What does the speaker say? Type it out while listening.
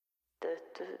Some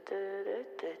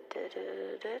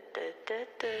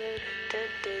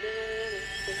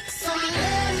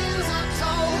legends are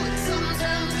told, some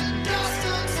turn to dust,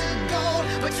 some to gold,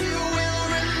 but you will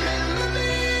remember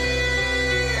me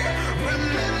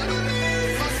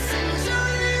for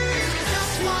centuries.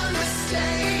 Just one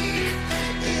mistake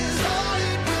is all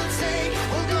it will take.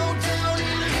 We'll go down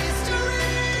in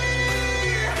history.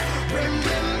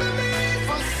 Remember me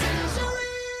for centuries.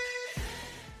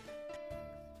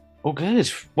 All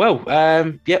good. Well,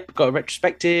 yep, got a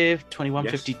retrospective,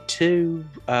 2152.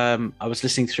 I was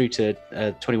listening through to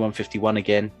 2151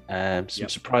 again. Some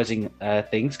surprising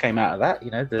things came out of that. You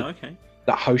know,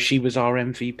 that Hoshi was our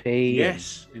MVP.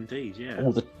 Yes, indeed, yeah.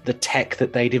 All the tech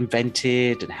that they'd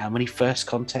invented and how many first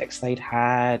contacts they'd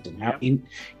had and how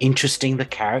interesting the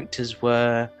characters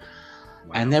were.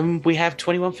 Wow. And then we have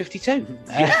 2152.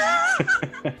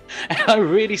 And I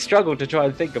really struggled to try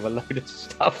and think of a load of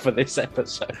stuff for this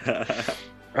episode.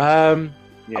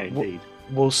 Indeed.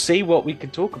 We'll see what we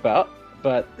can talk about,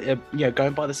 but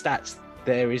going by the stats,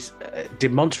 there is a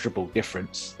demonstrable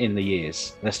difference in the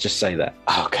years. Let's just say that.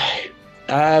 Okay.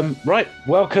 Right.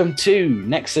 Welcome to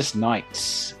Nexus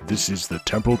Nights. This is the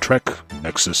Temporal Trek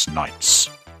Nexus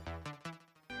Nights.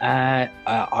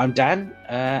 I'm Dan,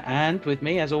 and with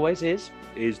me, as always, is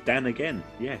Dan again.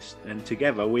 Yes, and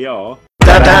together we are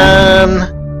Dan.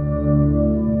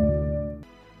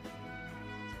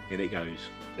 Here it goes.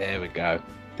 There we go.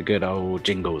 The good old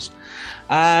jingles.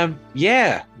 Well,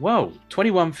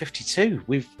 2152.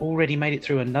 We've already made it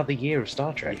through another year of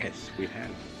Star Trek. Yes, we have.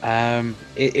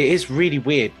 It is really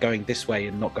weird going this way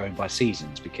and not going by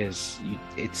seasons, because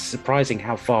it's surprising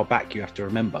how far back you have to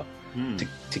remember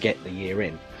to get the year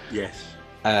in. Yes.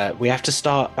 We have to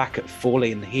start back at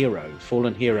Fallen Hero.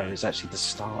 Fallen Hero is actually the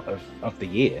start of the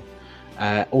year,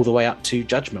 all the way up to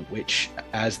Judgment, which,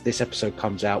 as this episode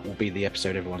comes out, will be the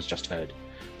episode everyone's just heard.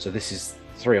 So this is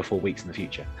 3 or 4 weeks in the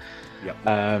future. Yep.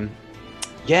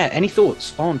 Any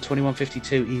thoughts on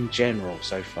 2152 in general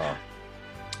so far?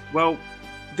 Well,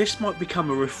 this might become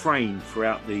a refrain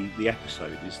throughout the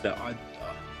episode, is that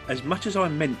as much as I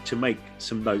meant to make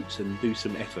some notes and do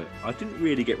some effort, I didn't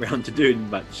really get round to doing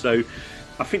much. So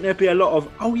I think there'd be a lot of,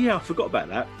 I forgot about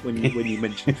that when you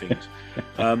mentioned things.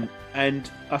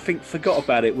 And I think forgot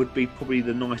about it would be probably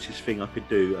the nicest thing I could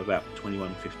do about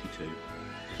 2152.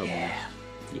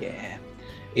 Yeah.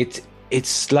 It's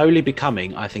slowly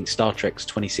becoming, I think, Star Trek's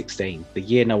 2016, the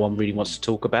year no one really wants to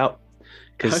talk about,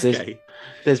 because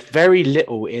there's very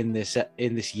little in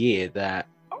this year that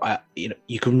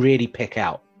you can really pick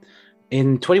out.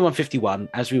 In 2151,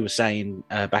 as we were saying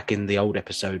back in the old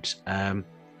episodes,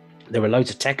 there were loads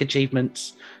of tech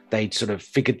achievements. They'd sort of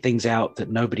figured things out that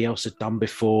nobody else had done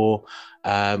before.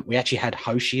 We actually had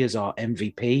Hoshi as our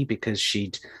MVP because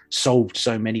she'd solved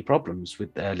so many problems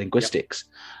with linguistics.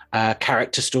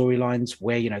 Character storylines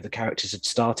where, the characters had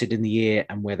started in the year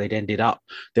and where they'd ended up.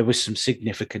 There was some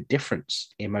significant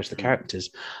difference in most of the characters.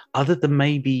 Other than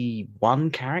maybe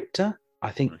one character,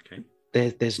 I think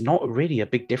there's not really a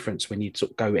big difference when you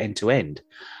sort of go end to end.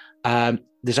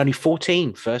 There's only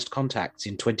 14 first contacts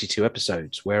in 22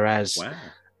 episodes, whereas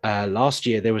last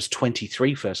year there was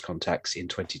 23 first contacts in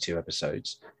 22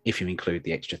 episodes, if you include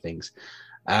the extra things.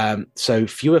 So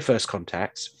fewer first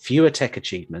contacts, fewer tech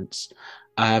achievements.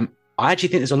 I actually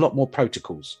think there's a lot more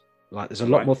protocols. Like there's a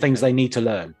lot more things they need to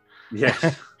learn.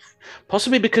 Yes.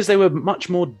 Possibly because they were much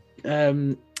more,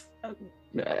 they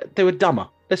were dumber.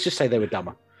 Let's just say they were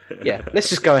dumber. Yeah, let's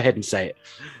just go ahead and say it.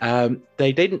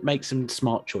 They didn't make some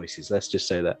smart choices. Let's just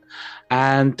say that.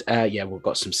 And we've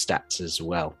got some stats as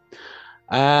well.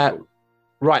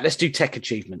 Right, let's do tech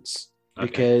achievements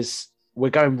because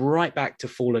we're going right back to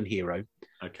Fallen Hero.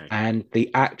 Okay. And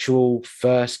the actual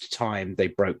first time they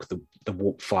broke the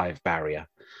Warp 5 barrier.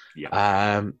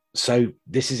 Yeah. So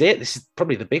this is it. This is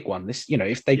probably the big one. This,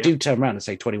 if they do turn around and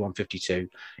say 2152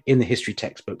 in the history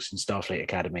textbooks in Starfleet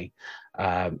Academy,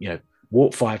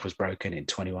 Warp 5 was broken in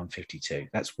 2152.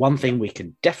 That's one thing we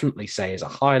can definitely say is a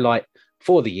highlight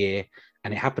for the year,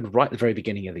 and it happened right at the very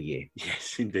beginning of the year.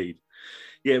 Yes, indeed.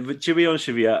 Yeah, but to be honest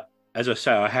with you, as I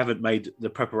say, I haven't made the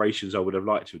preparations I would have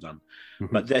liked to have done.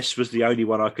 Mm-hmm. But this was the only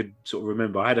one I could sort of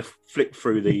remember. I had to flick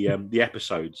through the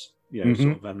episodes, sort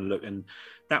of having a look, and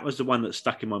that was the one that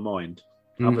stuck in my mind.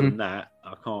 Other than that,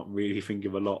 I can't really think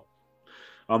of a lot.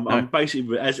 I'm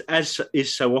basically, as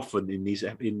is so often in these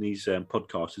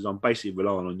podcasts, I'm basically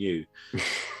relying on you.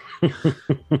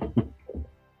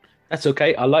 That's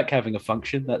okay. I like having a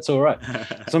function. That's all right,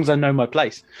 as long as I know my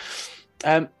place.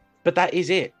 But that is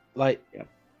it.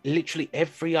 Literally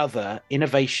every other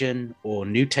innovation or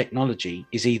new technology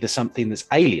is either something that's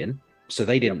alien, so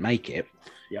they didn't make it,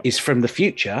 is from the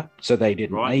future, so they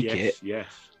didn't make it, yes,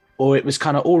 or it was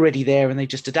kind of already there and they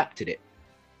just adapted it.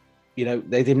 You know,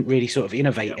 they didn't really sort of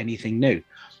innovate anything new.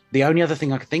 The only other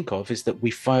thing I could think of is that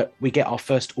we get our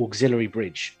first auxiliary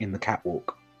bridge in the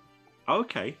catwalk.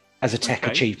 Okay. As a tech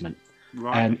achievement.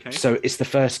 Right. So it's the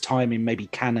first time in maybe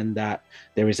canon that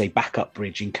there is a backup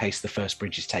bridge in case the first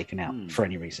bridge is taken out for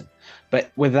any reason.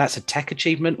 But whether that's a tech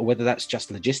achievement or whether that's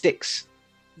just logistics.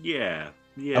 Yeah.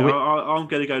 I'm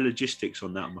going to go logistics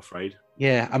on that, I'm afraid.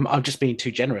 Yeah, I'm just being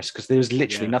too generous because there was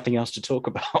literally nothing else to talk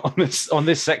about on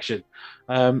this section.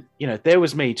 You know, there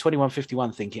was me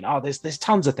 2151 thinking, there's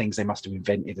tons of things they must have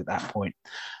invented at that point.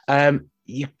 And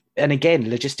again,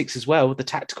 logistics as well. The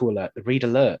tactical alert, the read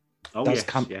alert does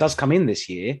come in this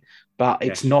year, but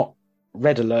it's not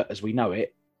red alert as we know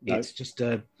it. No. It's just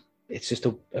a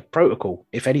protocol.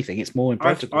 If anything, it's more in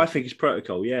protocol. I think it's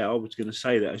protocol. Yeah, I was going to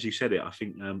say that as you said it. I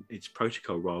think it's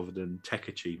protocol rather than tech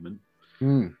achievement.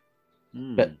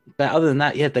 But other than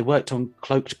that, they worked on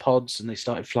cloaked pods and they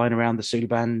started flying around the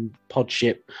Suliban pod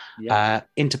ship.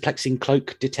 Interplexing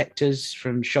cloak detectors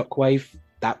from Shockwave.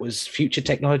 That was future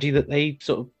technology that they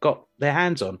sort of got their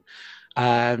hands on.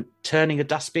 Turning a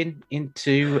dustbin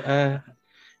into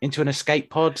an escape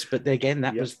pod, but again,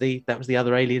 that was the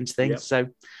other aliens thing. So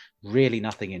really,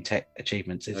 nothing in tech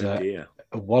achievements is a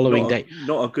wallowing day.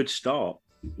 Not a good start.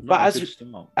 But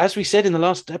as we said in the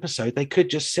last episode, they could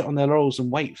just sit on their laurels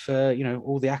and wait for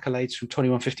all the accolades from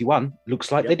 2151.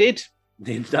 Looks like they did.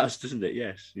 It does, doesn't it?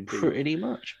 Yes, indeed. Pretty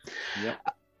much.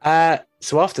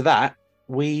 So after that,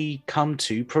 we come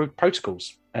to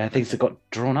protocols, things that got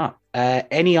drawn up.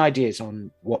 Any ideas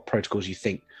on what protocols you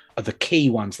think are the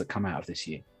key ones that come out of this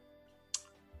year?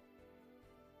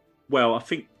 Well, I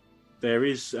think there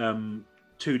is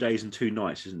 2 days and 2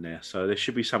 nights, isn't there? So there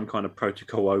should be some kind of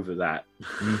protocol over that.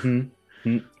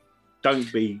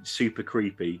 Don't be super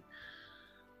creepy.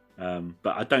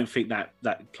 But I don't think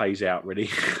that plays out really.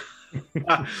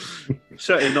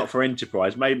 Certainly not for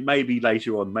Enterprise. Maybe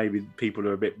later on, maybe people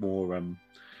are a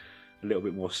little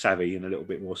bit more savvy and a little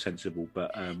bit more sensible.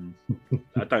 But I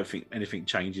don't think anything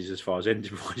changes as far as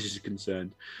Enterprise is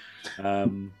concerned.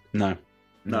 No.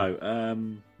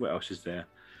 What else is there?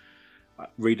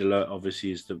 Read alert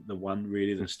obviously is the one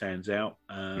really that stands out.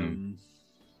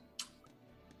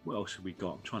 What else have we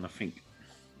got? I'm trying to think.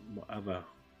 What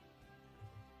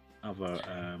other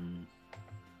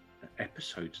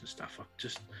episodes and stuff? I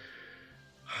just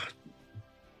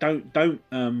don't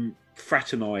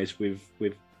fraternize with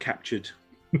captured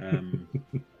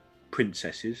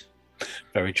princesses.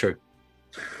 Very true.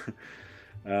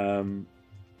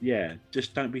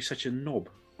 Just don't be such a knob.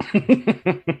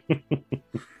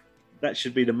 That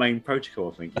should be the main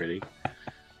protocol, I think. Really,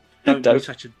 don't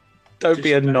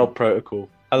be a knob protocol.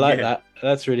 I like that.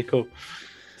 That's really cool.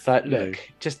 It's like, look,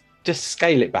 just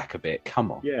scale it back a bit.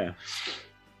 Come on. Yeah.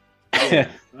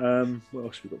 What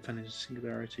else have we got? Vantage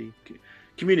Singularity,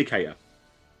 communicator.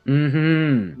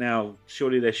 Now,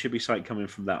 surely there should be something coming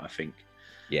from that. I think.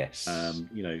 Yes.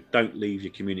 Don't leave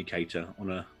your communicator on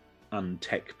a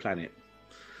untech planet.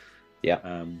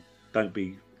 Yeah. Don't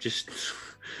be just.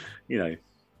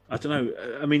 I don't know.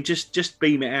 I mean, just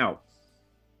beam it out.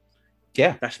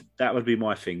 Yeah, that would be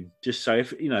my thing. Just so if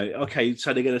so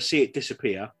they're going to see it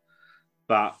disappear,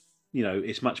 but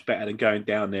it's much better than going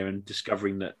down there and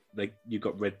discovering that you've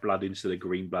got red blood instead of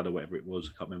green blood or whatever it was.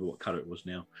 I can't remember what colour it was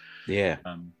now. Yeah,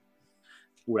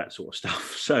 all that sort of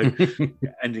stuff. So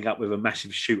ending up with a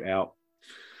massive shootout,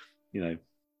 don't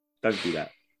do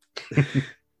that.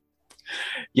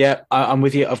 Yeah, I'm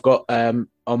with you. I've got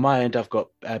on my end, I've got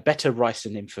better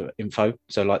Ryson info.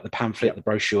 So like the pamphlet, the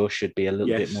brochure should be a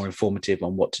little bit more informative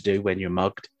on what to do when you're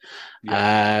mugged.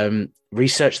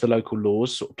 Research the local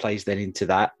laws sort of plays then into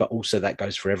that, but also that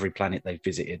goes for every planet they've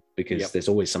visited because there's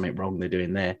always something wrong they're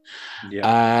doing there.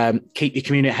 Keep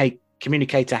your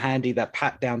communicator handy, that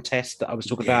pat down test that I was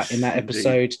talking about in that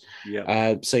episode.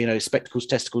 So spectacles,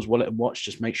 testicles, wallet and watch,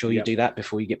 just make sure you do that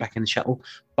before you get back in the shuttle.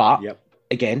 But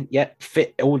again,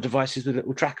 fit all devices with a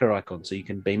little tracker icon so you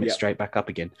can beam it straight back up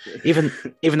again. Even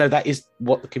though that is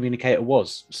what the communicator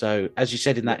was. So as you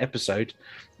said in that episode,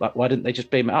 like why didn't they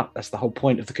just beam it up? That's the whole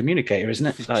point of the communicator, isn't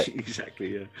it? Like,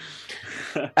 exactly,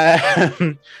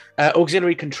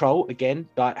 auxiliary control, again,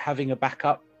 like having a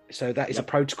backup. So that is a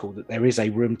protocol that there is a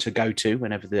room to go to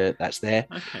whenever that's there.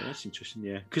 Okay, that's interesting,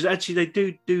 because actually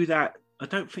they do that. I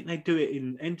don't think they do it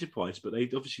in Enterprise, but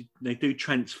they do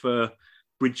transfer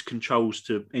bridge controls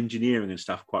to engineering and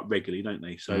stuff quite regularly, don't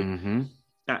they? So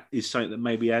that is something that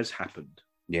maybe has happened.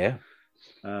 Yeah.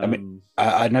 I mean,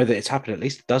 I know that it's happened at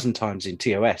least a dozen times in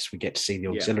TOS. We get to see the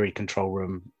auxiliary control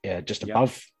room just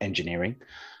above engineering.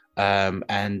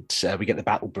 And we get the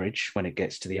battle bridge when it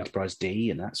gets to the Enterprise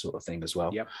D and that sort of thing as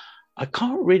well. Yep. I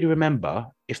can't really remember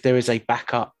if there is a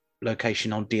backup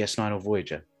location on DS9 or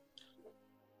Voyager.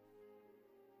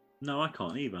 No, I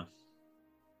can't either.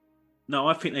 No,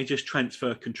 I think they just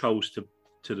transfer controls to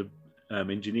the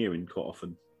engineering quite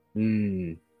often.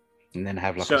 And then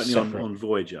have like certainly a separate... on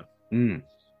Voyager.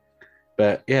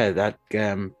 But yeah, that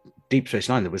Deep Space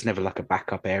Nine, there was never like a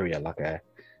backup area, like a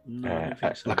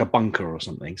like a bunker or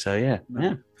something. So yeah,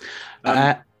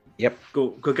 yep.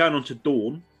 Going on to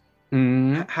Dawn.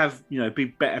 Have be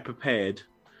better prepared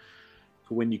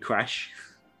for when you crash.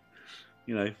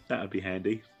 That would be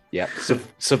handy. Yeah,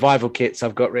 survival kits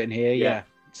I've got written here. Yeah, it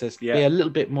says be a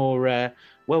little bit more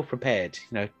well prepared.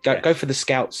 Go for the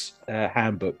Scouts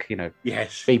handbook.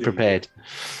 Yes, be prepared.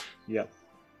 Yeah.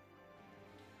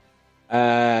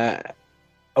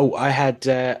 I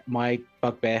had my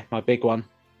bugbear, my big one,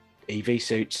 EV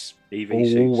suits.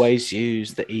 Always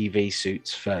use the EV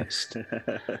suits first.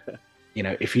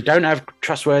 If you don't have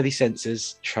trustworthy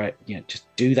sensors,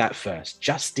 just do that first,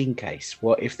 just in case.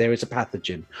 What if there is a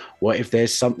pathogen? What if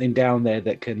there's something down there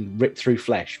that can rip through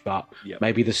flesh? But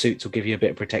maybe the suits will give you a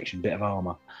bit of protection, a bit of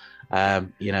armor.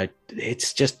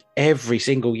 It's just every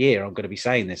single year I'm going to be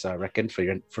saying this, I reckon,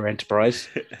 for Enterprise.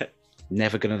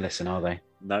 Never going to listen, are they?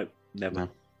 No, never.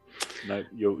 No,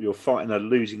 you're fighting a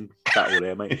losing battle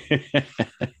there, mate.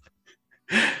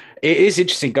 It is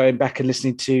interesting going back and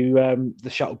listening to the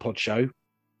Shuttle Pod show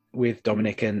with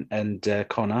Dominic and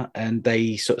Connor, and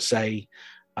they sort of say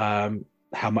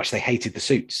how much they hated the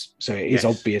suits. So it is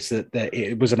obvious that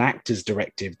it was an actor's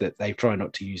directive that they try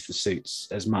not to use the suits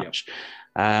as much.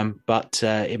 But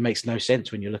it makes no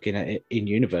sense when you're looking at it in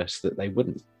universe that they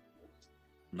wouldn't.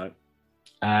 No.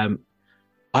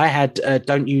 I had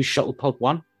don't use Shuttle Pod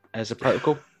 1 as a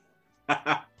protocol.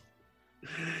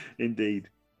 Indeed.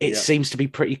 It seems to be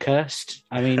pretty cursed.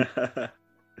 I mean,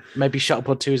 maybe Shuttle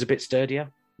Pod 2 is a bit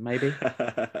sturdier, maybe.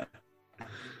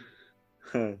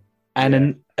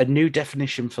 And a new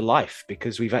definition for life,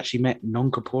 because we've actually met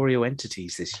non-corporeal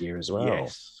entities this year as well.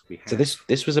 Yes, we have. So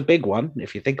this was a big one,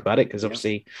 if you think about it, because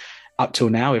obviously up till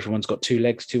now, everyone's got 2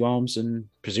 legs, 2 arms, and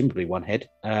presumably 1 head.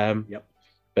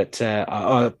 But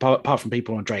apart from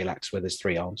people on Dralax, where there's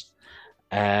 3 arms.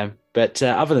 But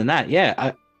other than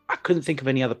that, I couldn't think of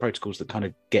any other protocols that kind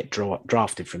of get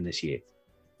drafted from this year.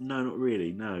 No, not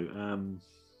really. No,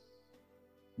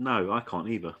 no, I can't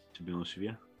either. To be honest with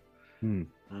you.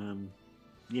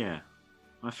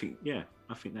 I think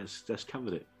that's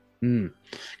covered it.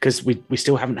 Because we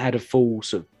still haven't had a full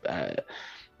sort of,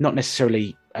 not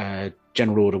necessarily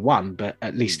General Order 1, but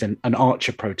at least an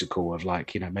Archer protocol of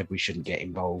like, maybe we shouldn't get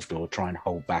involved or try and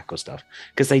hold back or stuff.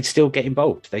 Because they still get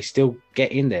involved. They still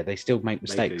get in there. They still make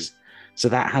mistakes. So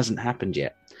that hasn't happened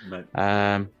yet.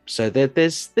 No. So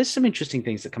there's some interesting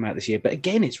things that come out this year. But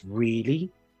again, it's really,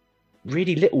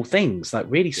 really little things, like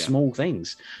really small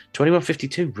things.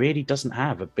 2152 really doesn't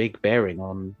have a big bearing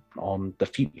on the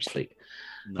Futures Fleet.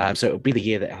 No. So it'll be the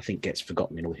year that I think gets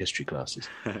forgotten in all history classes.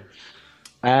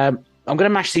 I'm going to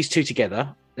mash these two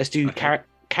together. Let's do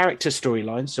character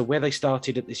storylines, so where they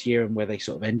started at this year and where they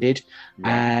sort of ended,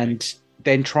 and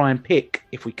then try and pick,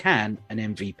 if we can, an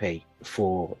MVP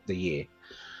for the year.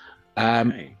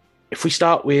 If we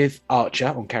start with Archer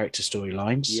on character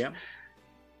storylines,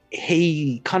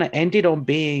 he kind of ended on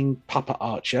being Papa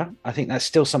Archer. I think that's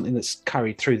still something that's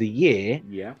carried through the year.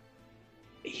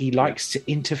 He likes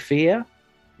to interfere.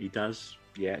 He does.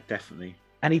 Yeah, definitely.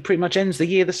 And he pretty much ends the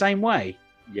year the same way.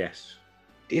 Yes.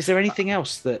 Is there anything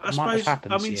else that might have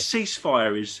happened? I mean,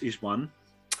 Ceasefire is one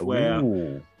where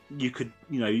you could,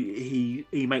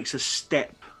 he makes a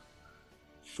step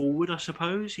forward, I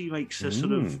suppose. He makes a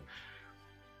sort of,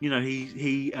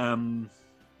 he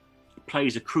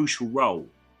plays a crucial role.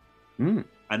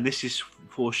 And this is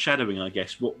foreshadowing, I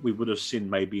guess, what we would have seen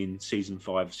maybe in season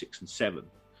 5, 6, and 7.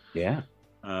 Yeah.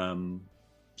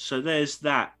 So there's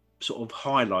that sort of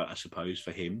highlight, I suppose,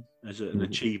 for him as an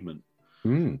achievement.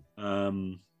 But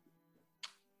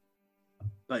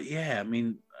yeah,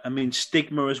 I mean,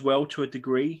 stigma as well to a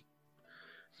degree.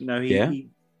 He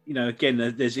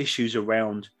again, there's issues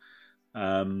around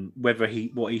whether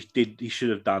what he should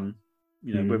have done.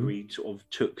 Whether he sort of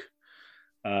took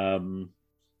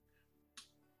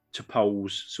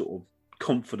T'Pol's sort of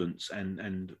confidence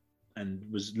and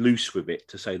was loose with it,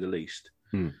 to say the least.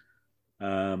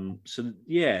 So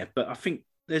yeah, but I think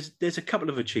there's a couple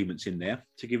of achievements in there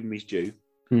to give him his due.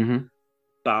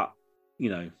 But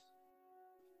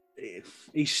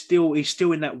he's still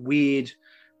in that weird,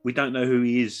 we don't know who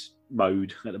he is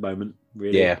mode at the moment.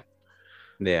 Really, yeah.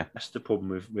 That's the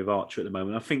problem with Archer at the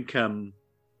moment. I think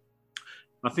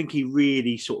I think he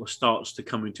really sort of starts to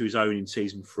come into his own in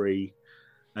season 3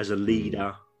 as a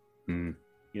leader.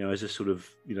 As a sort of,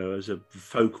 as a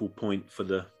focal point for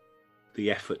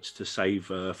the efforts to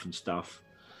save Earth and stuff.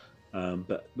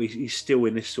 But he's still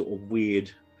in this sort of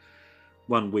weird.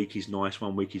 One week he's nice,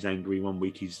 1 week he's angry, 1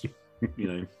 week he's,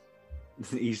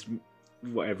 he's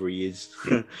whatever he is.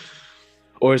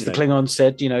 Or as the Klingon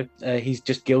said, he's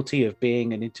just guilty of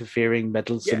being an interfering,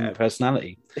 meddlesome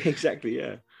personality. Exactly.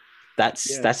 Yeah.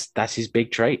 That's his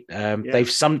big trait. They've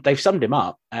summed him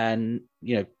up, and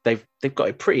they've got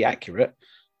it pretty accurate.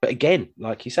 But again,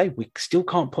 like you say, we still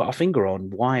can't put our finger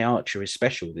on why Archer is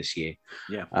special this year.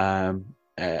 Yeah.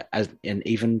 And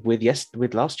even with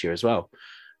last year as well.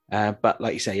 But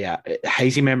like you say,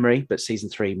 hazy memory. But season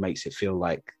 3 makes it feel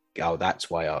like, oh, that's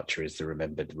why Archer is the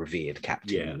remembered, revered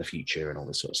captain in the future and all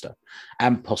this sort of stuff.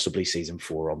 And possibly season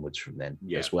 4 onwards from then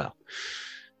as well.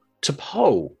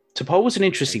 T'Pol was an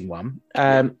interesting one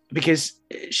because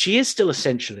she is still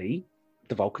essentially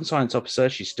the Vulcan science officer.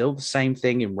 She's still the same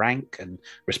thing in rank and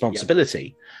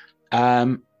responsibility.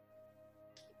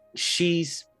 She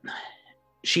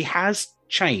has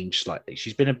changed slightly.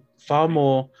 She's been a far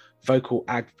more vocal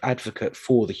advocate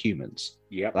for the humans.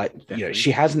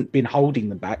 She hasn't been holding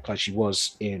them back like she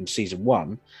was in season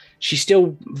 1. She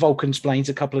still Vulcan-splains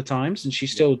a couple of times, and she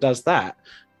still does that.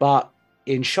 But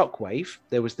in Shockwave,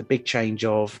 there was the big change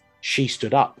of she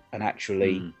stood up and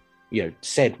actually,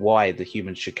 said why the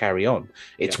humans should carry on.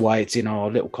 It's why it's in our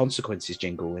little consequences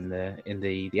jingle in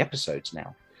the episodes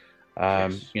now.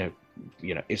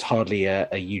 It's hardly a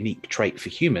unique trait for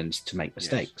humans to make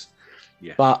mistakes.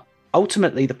 Yes. But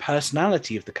ultimately, the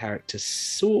personality of the character's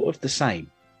sort of the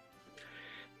same.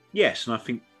 Yes, and I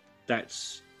think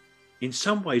that's in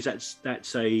some ways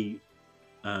that's a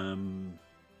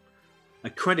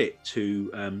credit to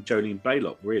Jolene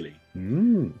Blalock. Really,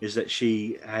 is that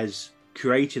she has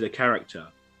created a character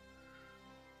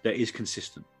that is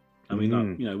consistent. I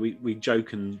mean, we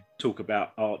joke and talk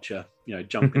about Archer,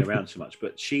 jumping around so much,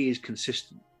 but she is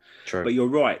consistent. True. But you're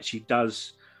right, she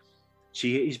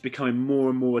is becoming more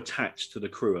and more attached to the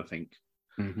crew, I think,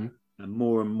 and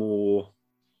more,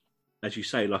 as you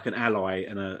say, like an ally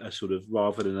and a sort of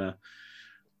rather than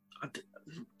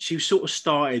she sort of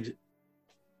started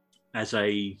as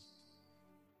a,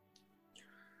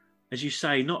 as you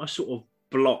say, not a sort of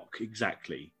block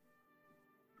exactly,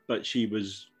 but she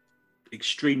was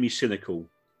extremely cynical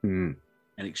and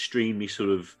extremely sort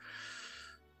of,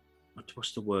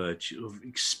 what's the word? Sort of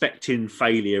expecting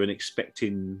failure and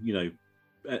expecting,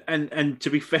 and to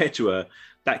be fair to her,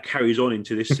 that carries on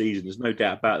into this season. There's no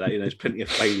doubt about that. There's plenty of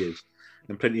failures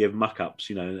and plenty of muck-ups,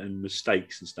 and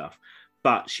mistakes and stuff.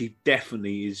 But she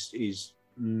definitely is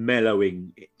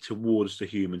mellowing towards the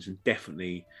humans, and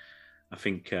definitely, I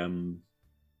think,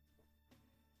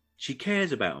 she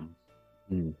cares about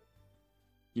them.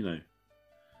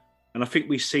 And I think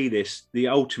we see this. The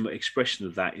ultimate expression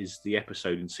of that is the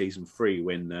episode in season 3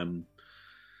 when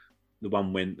the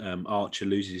one when Archer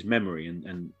loses his memory,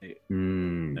 and it,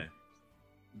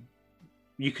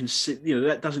 you can see,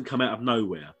 that doesn't come out of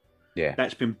nowhere. Yeah,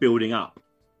 that's been building up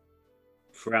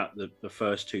throughout the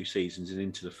first 2 seasons and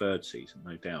into the 3rd season,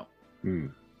 no doubt.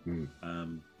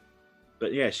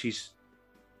 But yeah, she's,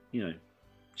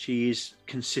 she is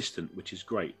consistent, which is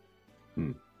great.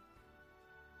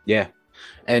 Yeah,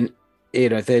 and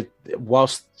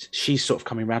whilst she's sort of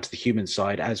coming around to the human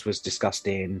side, as was discussed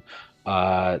in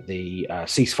the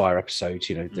ceasefire episode,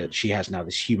 that she has now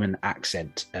this human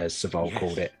accent, as Saval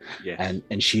called it,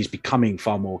 and she's becoming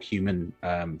far more human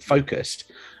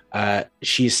focused.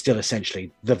 She is still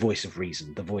essentially the voice of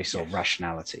reason, the voice of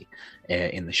rationality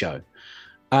in the show.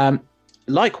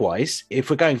 Likewise, if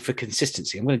we're going for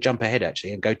consistency, I'm going to jump ahead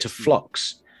actually and go to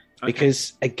Phlox,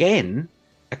 because again,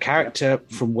 a character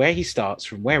from where he starts,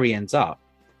 from where he ends up,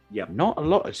 not a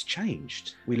lot has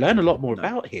changed. We learn a lot more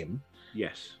about him.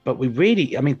 Yes. But we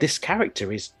really, this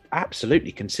character is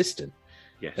absolutely consistent.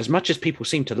 Yes. As much as people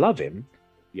seem to love him,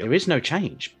 there is no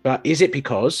change. But is it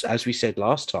because, as we said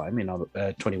last time in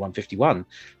 2151,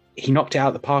 he knocked it out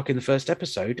of the park in the first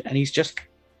episode and he's just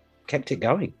kept it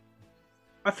going?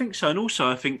 I think so. And also,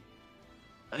 I think,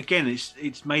 again,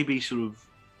 it's maybe sort of,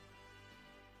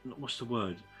 what's the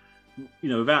word?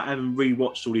 Without having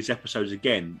rewatched all these episodes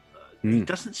again, he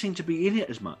doesn't seem to be in it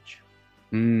as much.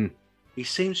 He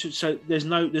seems to, so there's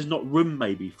not room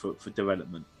maybe for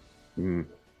development.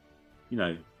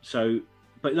 So,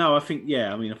 but no, I think,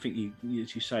 I think he,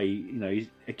 as you say,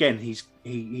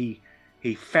 he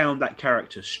found that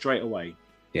character straight away.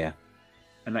 Yeah.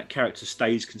 And that character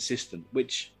stays consistent,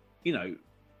 which, I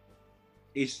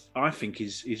think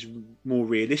is more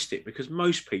realistic, because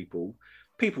most people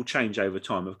people change over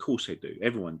time. Of course they do.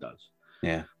 Everyone does.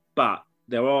 Yeah. But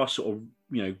there are sort of,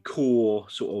 core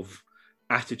sort of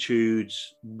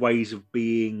attitudes, ways of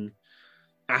being,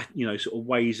 sort of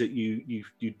ways that you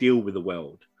deal with the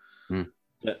world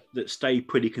that stay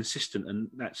pretty consistent. And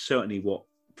that's certainly what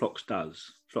Phlox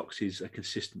does. Phlox is a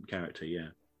consistent character.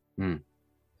 Yeah.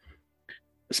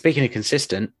 Speaking of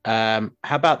consistent, how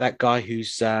about that guy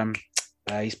who's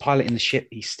he's piloting the ship?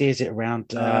 He steers it around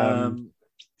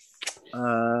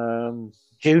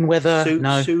June weather.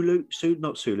 Sulu,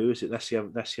 not Sulu, is it? That's the other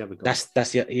guy.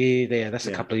 That's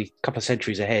a couple of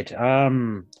centuries ahead.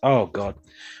 Oh God.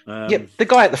 The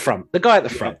guy at the front.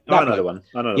 Yeah, I know the one.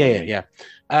 Yeah.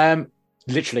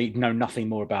 Literally know nothing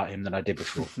more about him than I did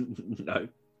before. No.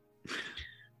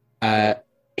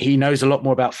 He knows a lot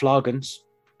more about Flagons,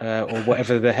 or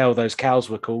whatever the hell those cows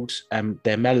were called,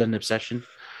 their melon obsession.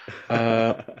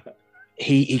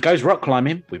 He goes rock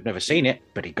climbing. We've never seen it,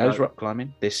 but he goes rock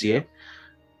climbing this year.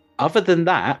 Other than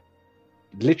that,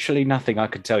 literally nothing I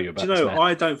can tell you about. Do you know,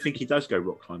 I don't think he does go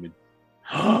rock climbing.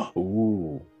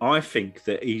 Ooh. I think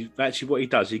that what he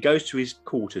does, he goes to his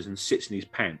quarters and sits in his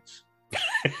pants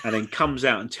and then comes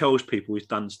out and tells people he's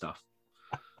done stuff.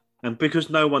 And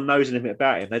because no one knows anything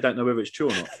about him, they don't know whether it's true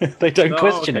or not. They don't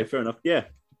question it. Fair enough. Yeah.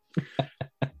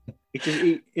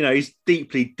 He's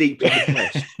deeply, deeply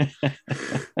depressed.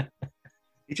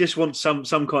 He just wants some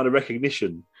kind of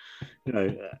recognition,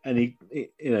 and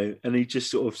he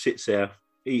just sort of sits there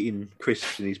eating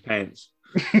crisps in his pants.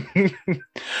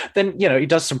 Then he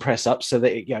does some press ups so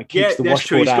that it keeps the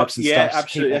washboard abs and stuff. Yeah,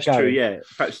 absolutely, that's true. Yeah,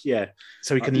 perhaps, yeah.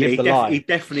 So he can live the life. He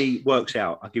definitely works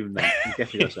out. I'll give him that. He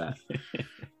definitely does that.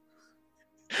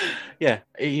 Yeah,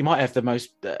 he might have the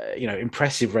most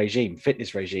impressive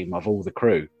fitness regime of all the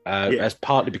crew. As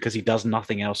partly because he does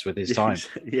nothing else with his time.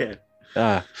 Yeah.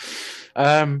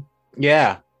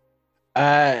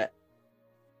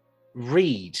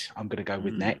 Reed, I'm going to go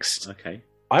with next. Okay.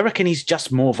 I reckon he's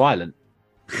just more violent.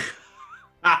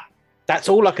 That's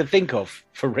all I can think of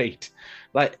for Reed.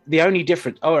 Like the only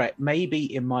difference, all right,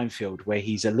 maybe in Minefield where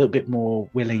he's a little bit more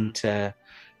willing to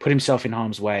put himself in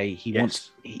harm's way.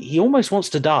 He almost wants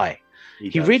to die.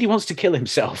 He really wants to kill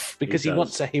himself because he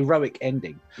wants a heroic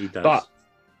ending. He does. But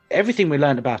everything we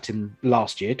learned about him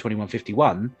last year,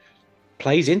 2151,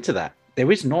 plays into that.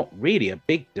 There is not really a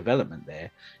big development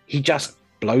there. He just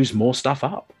blows more stuff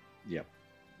up. Yeah.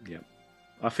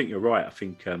 I think you're right. I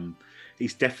think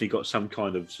he's definitely got some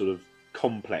kind of sort of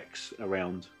complex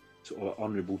around sort of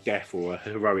honourable death or a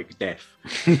heroic death.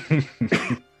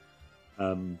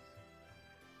 And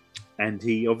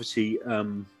he obviously,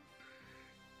 in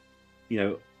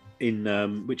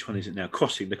which one is it now?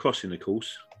 The Crossing, of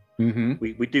course. Mm-hmm.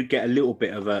 We do get a little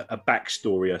bit of a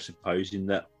backstory, I suppose, in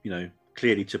that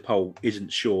clearly T'Pol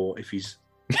isn't sure if he's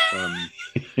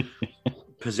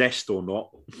possessed or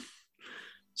not.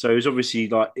 So it's obviously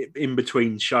like in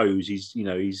between shows,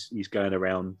 he's going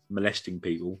around molesting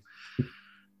people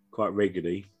quite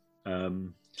regularly.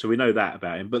 So we know that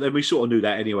about him, but then we sort of knew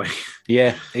that anyway.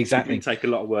 Yeah, exactly. It didn't take a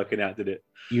lot of working out, did it?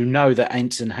 That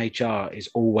Anson HR is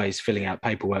always filling out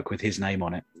paperwork with his name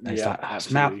on it. And it's like, it's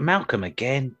Malcolm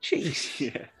again.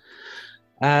 Jeez.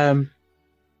 Yeah.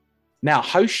 Now,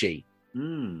 Hoshi.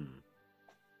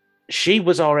 She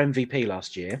was our MVP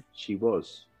last year. She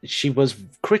was. She was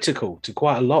critical to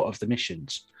quite a lot of the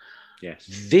missions. Yes.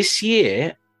 This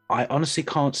year, I honestly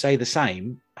can't say the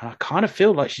same. I kind of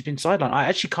feel like she's been sidelined. I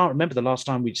actually can't remember the last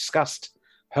time we discussed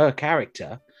her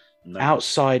character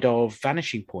outside of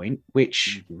Vanishing Point,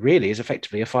 which really is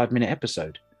effectively a 5-minute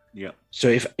episode. Yeah.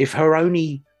 So if her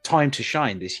only time to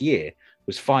shine this year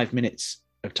was 5 minutes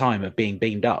of time of being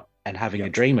beamed up and having a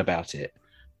dream about it,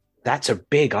 that's a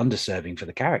big underserving for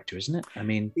the character, isn't it? I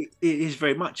mean, it is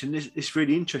very much, and it's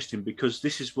really interesting because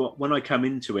this is what, when I come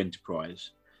into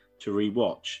Enterprise to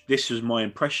rewatch, this was my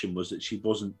impression, was that she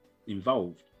wasn't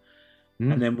involved,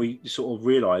 and then we sort of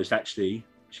realised actually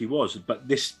she was. But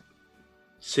this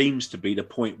seems to be the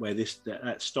point where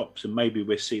that stops, and maybe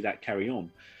we'll see that carry on.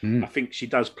 I think she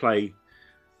does play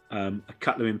a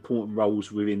couple of important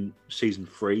roles within season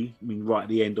 3. I mean, right at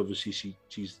the end, obviously she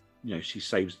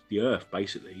saves the Earth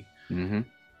basically. Mm-hmm.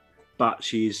 But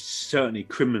she is certainly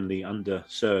criminally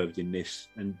underserved in this,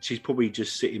 and she's probably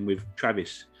just sitting with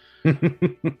Travis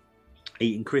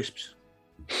eating crisps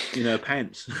in her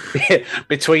pants.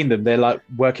 Between them, they're like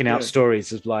working out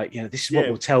stories of like, this is what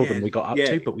we'll tell them we got up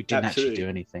to, but we didn't actually do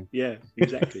anything. Yeah,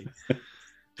 exactly.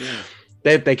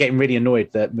 They're getting really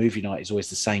annoyed that movie night is always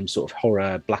the same sort of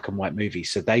horror black and white movie.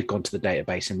 So they've gone to the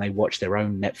database and they watch their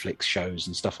own Netflix shows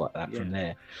and stuff like that from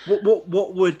there. What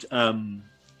would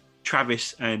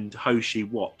Travis and Hoshi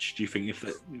watch? Do you think if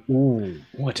Ooh,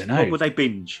 I don't know. What would they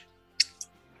binge?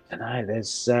 I don't know.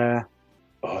 There's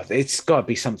it's got to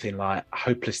be something like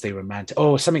Hopelessly Romantic,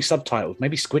 or something subtitled.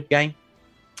 Maybe Squid Game.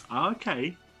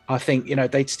 Okay. I think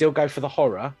they'd still go for the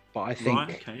horror, but I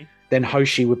think then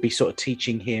Hoshi would be sort of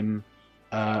teaching him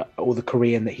all the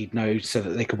Korean that he'd know, so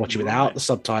that they could watch it without the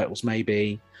subtitles,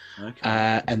 maybe.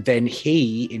 Okay. And then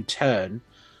he, in turn,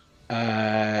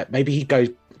 maybe he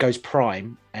goes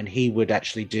prime, and he would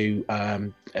actually do.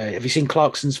 Have you seen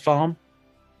Clarkson's Farm?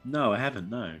 No, I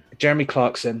haven't. No. Jeremy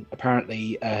Clarkson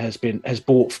apparently has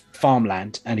bought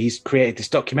farmland, and he's created this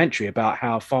documentary about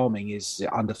how farming is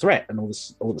under threat, and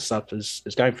all the stuff is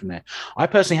going from there. I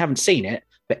personally haven't seen it,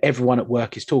 but everyone at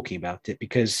work is talking about it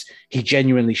because he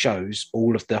genuinely shows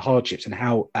all of the hardships and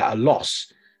how at a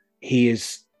loss he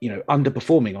is,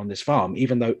 underperforming on this farm,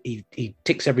 even though he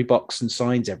ticks every box and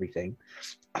signs everything.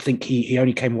 I think he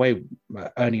only came away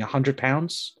earning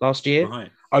 £100 last year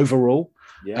overall.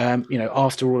 Yeah.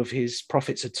 After all of his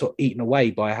profits had sort of eaten away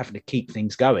by having to keep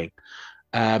things going.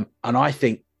 And I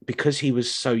think because he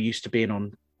was so used to being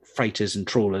on freighters and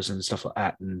trawlers and stuff like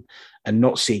that, and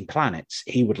not seeing planets,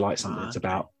 he would like something that's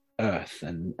about Earth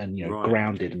and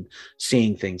grounded and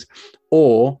seeing things,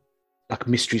 or like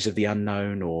Mysteries of the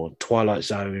Unknown or Twilight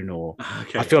Zone, or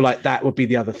I feel like that would be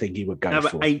the other thing he would go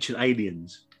for. Ancient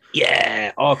Aliens.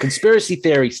 Yeah. Oh, conspiracy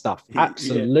theory stuff.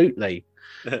 Absolutely.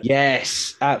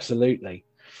 Yes, absolutely.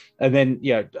 And then,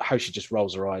 Hoshi just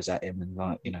rolls her eyes at him and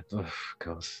oh,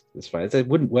 God, that's fine. It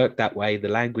wouldn't work that way. The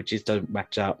languages don't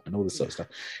match up and all this sort of stuff.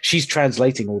 She's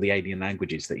translating all the alien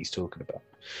languages that he's talking about.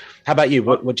 How about you?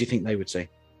 What do you think they would say?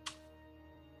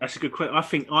 That's a good question.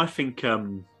 I think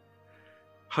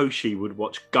Hoshi would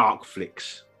watch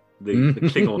Garkflix, the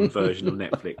Klingon version of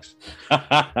Netflix.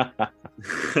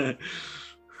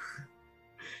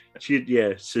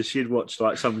 She'd watch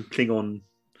like some Klingon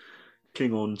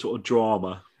sort of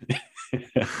drama.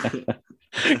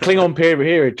 Klingon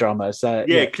period drama. So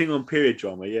Klingon period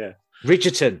drama. Yeah,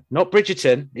 Ridgerton, not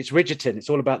Bridgerton. It's Ridgerton. It's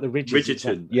all about the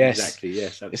Ridgerton. Yes, exactly.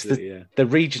 Yes, absolutely. It's the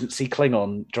Regency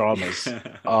Klingon dramas.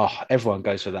 Everyone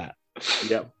goes for that.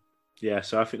 Yep. Yeah.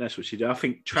 So I think that's what she did. I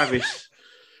think Travis.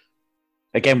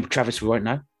 Again, Travis, we won't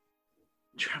know.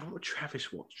 What would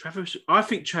Travis watch? I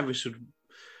think Travis would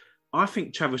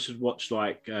watch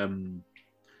like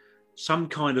some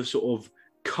kind of sort of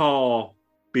car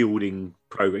building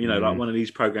program, like one of these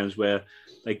programs where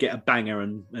they get a banger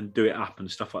and do it up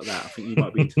and stuff like that. I think he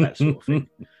might be into that sort of thing.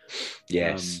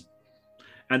 Yes.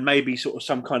 And maybe sort of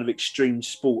some kind of extreme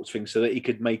sports thing so that he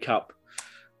could make up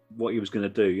what he was going to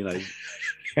do,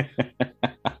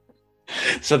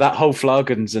 So that whole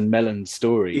Flagons and Melons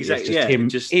story is just him.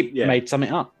 He made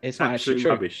something up. It's not actually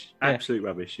true. Rubbish. Absolute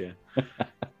rubbish. Yeah.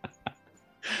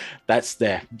 That's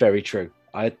very true.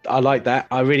 I like that.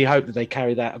 I really hope that they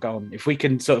carry that on. If we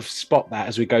can sort of spot that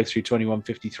as we go through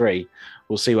 2153,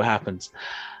 we'll see what happens.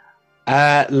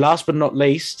 Last but not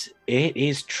least, it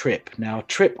is Trip. Now,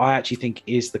 Trip, I actually think,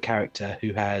 is the character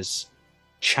who has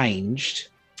changed.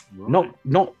 Right.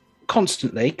 Not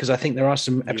constantly, because I think there are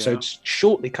some episodes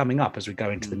shortly coming up as we go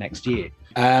into the next year.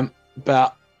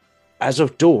 But as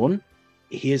of Dawn,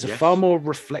 he is a far more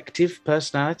reflective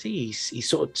personality. He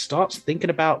sort of starts thinking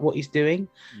about what he's doing.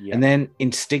 Yeah. And then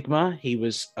in Stigma, he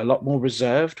was a lot more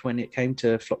reserved when it came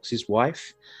to Flox's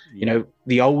wife. Yeah.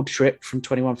 The old Trip from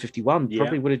 2151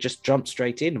 probably would have just jumped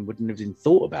straight in and wouldn't have even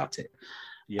thought about it.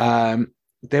 Yeah.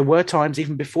 There were times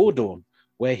even before Dawn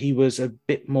where he was a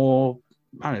bit more,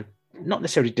 I don't know, not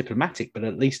necessarily diplomatic, but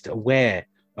at least aware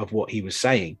of what he was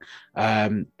saying.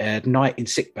 Night in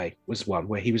Sickbay was one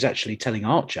where he was actually telling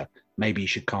Archer, maybe you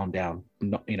should calm down,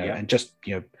 and just,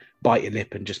 bite your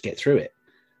lip and just get through it.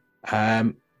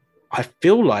 I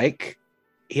feel like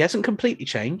he hasn't completely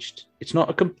changed. It's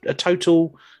not a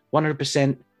total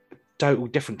 100% total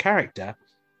different character,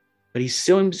 but he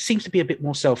still seems to be a bit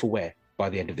more self-aware by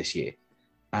the end of this year.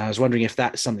 I was wondering if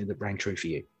that's something that rang true for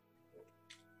you.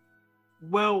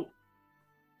 Well,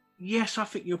 yes, I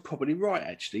think you're probably right,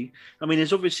 actually. I mean,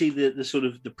 there's obviously the sort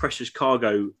of the precious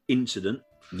cargo incident.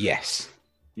 Yes.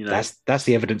 That's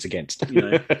the evidence against.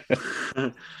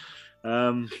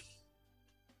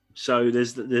 So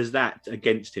there's that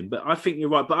against him. But I think you're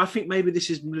right. But I think maybe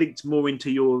this is linked more into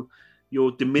your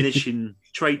diminishing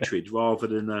traitrid rather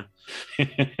than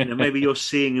maybe you're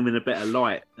seeing him in a better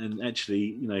light. And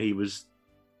actually, he was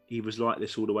like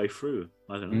this all the way through.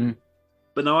 I don't know.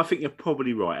 But no, I think you're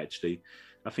probably right, actually.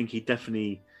 I think he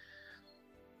definitely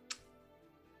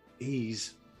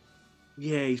he's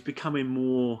becoming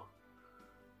more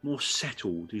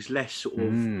settled. He's less sort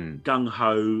of gung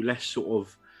ho, less sort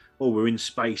of we're in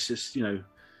space. It's,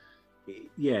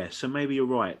 Yeah, so maybe you're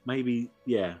right. Maybe,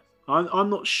 yeah. I'm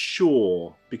not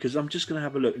sure because I'm just going to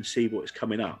have a look and see what's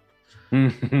coming up.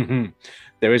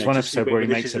 There is one to see episode where he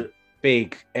whether makes a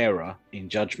big error in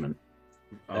judgment.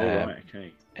 Right,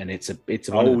 okay. And it's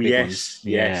one of the big ones.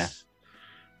 Yes.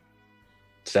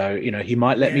 So, he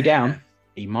might let me down.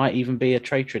 He might even be a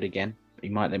traitor again. He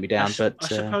might let me down. But I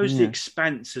suppose The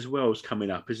Expanse as well is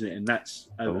coming up, isn't it? And that's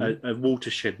a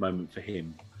watershed moment for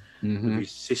him with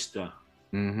his sister.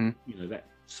 Mm-hmm. That.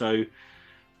 So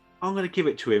I'm going to give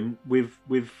it to him with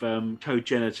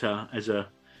Cogenitor as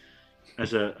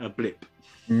a blip.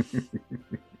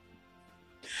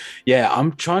 Yeah,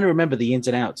 I'm trying to remember the ins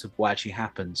and outs of what actually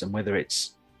happens and whether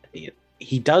it's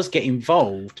he does get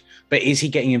involved, but is he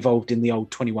getting involved in the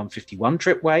old 2151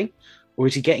 trip way, or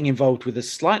is he getting involved with a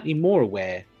slightly more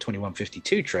aware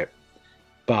 2152 trip,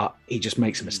 but he just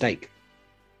makes a mistake?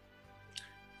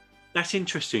 That's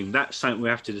interesting. That's something we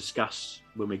have to discuss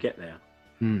when we get there.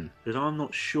 Because I'm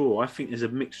not sure. I think there's a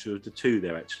mixture of the two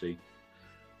there, actually.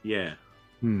 Yeah.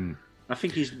 I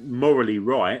think he's morally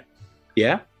right.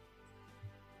 Yeah.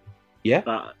 Yeah.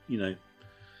 But,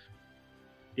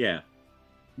 yeah.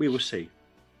 We will see.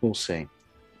 We'll see.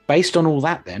 Based on all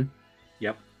that, then.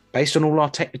 Yep. Based on all our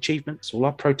tech achievements, all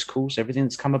our protocols, everything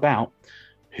that's come about,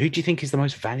 who do you think is the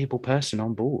most valuable person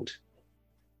on board?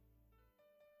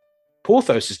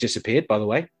 Porthos has disappeared, by the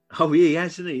way. Oh, yeah, he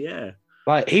has, hasn't he? Yeah.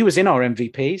 Like, he was in our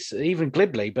MVPs, even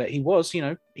glibly, but he was,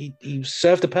 he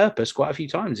served a purpose quite a few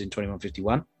times in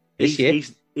 2151. This year.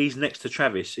 He's next to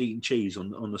Travis eating cheese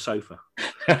on the sofa.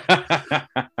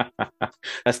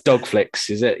 That's Dogflix,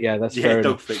 is it? Yeah, that's fair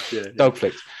enough. Dogflix, yeah.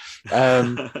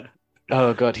 Dogflix.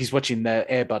 Oh, God, he's watching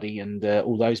Air Buddy and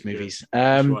all those movies.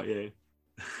 Yeah, that's right,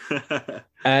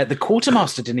 yeah. The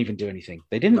Quartermaster didn't even do anything.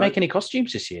 They didn't make any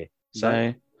costumes this year.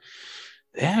 So,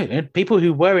 yeah, people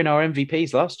who were in our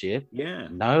MVPs last year,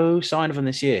 no sign of them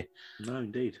this year. No,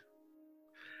 indeed.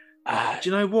 Do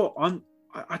you know what?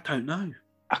 I don't know.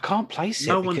 I can't place it.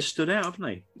 No one stood out, haven't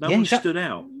they? No one stood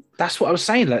out. That's what I was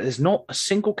saying. Like, there's not a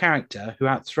single character who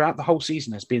throughout the whole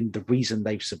season has been the reason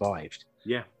they've survived.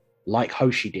 Yeah. Like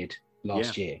Hoshi did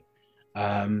last year.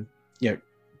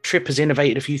 Trip has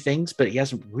innovated a few things, but he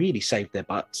hasn't really saved their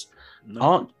butts. No.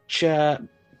 Archer,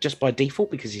 just by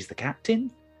default, because he's the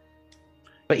captain.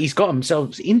 But he's got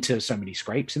himself into so many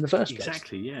scrapes in the first place.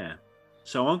 Exactly, yeah.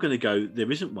 So I'm going to go, there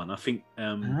isn't one. I think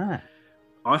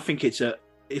I think it's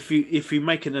if you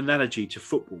make an analogy to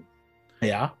football,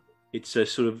 it's a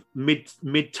sort of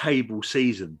mid-table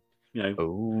season.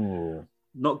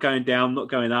 Not going down, not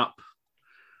going up.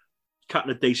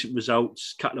 Couple of decent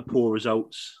results, couple of poor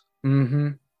results.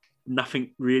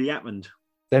 Nothing really happened.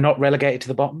 They're not relegated to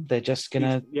the bottom. They're just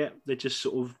gonna they're just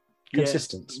sort of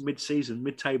consistent, mid-season,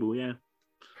 mid-table. Yeah.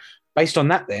 Based on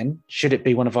that, then should it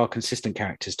be one of our consistent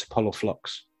characters, T'Pol or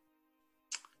Phlox?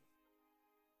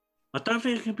 I don't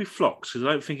think it can be Phlox because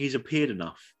I don't think he's appeared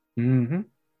enough.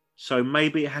 So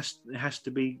maybe it has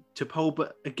to be T'Pol,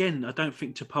 but again, I don't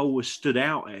think T'Pol was stood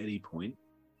out at any point.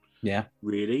 Yeah,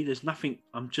 really. There's nothing.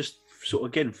 I'm just sort of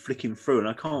again flicking through, and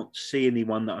I can't see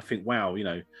anyone that I think, wow, he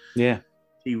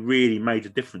really made a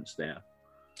difference there.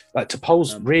 Like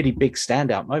T'Pol's really big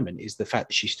standout moment is the fact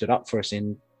that she stood up for us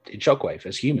in Shockwave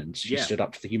as humans. She stood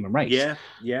up for the human race.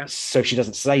 Yeah. So she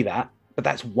doesn't say that, but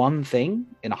that's one thing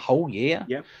in a whole year.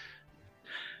 Yeah.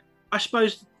 I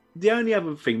suppose the only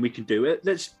other thing we can do,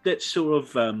 let's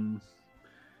sort of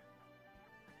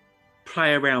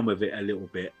play around with it a little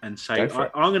bit and say,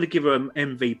 I'm going to give her an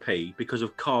MVP because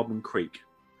of Carbon Creek.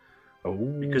 Oh.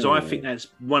 Because I think that's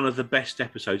one of the best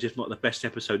episodes, if not the best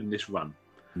episode in this run.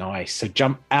 Nice. So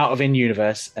jump out of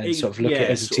in-universe and sort of look at it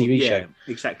as a TV show.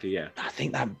 Exactly, yeah. I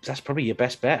think that's probably your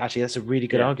best bet, actually. That's a really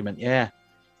good argument, yeah.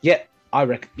 Yeah, I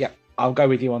reckon, I'll go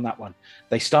with you on that one.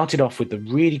 They started off with the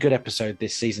really good episode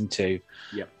this season 2.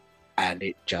 Yeah. And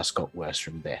it just got worse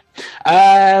from there.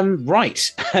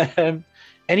 Right.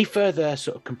 Any further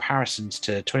sort of comparisons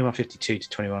to 2152 to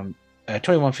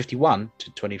 2151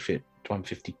 to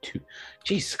 2152?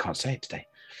 Jesus, I can't say it today.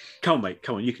 Come on, mate.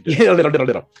 Come on, you can do it.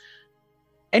 Little.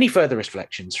 Any further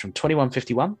reflections from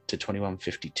 2151 to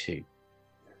 2152?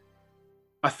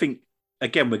 I think,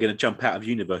 again, we're going to jump out of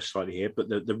universe slightly here, but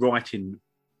the writing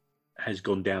has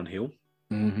gone downhill.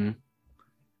 Mm-hmm.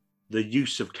 The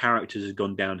use of characters has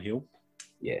gone downhill.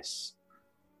 Yes.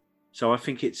 So I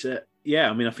think it's I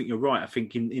think you're right. I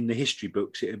think in the history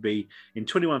books, it would be in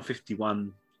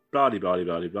 2151, blah, blah, blah,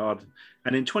 blah, blah,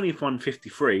 and in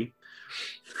 2153,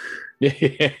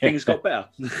 things got better.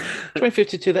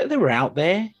 2052, they were out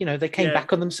there. They came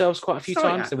back on themselves quite a few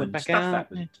times. They went back out.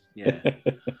 Happened. Yeah.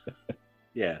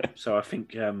 Yeah. So I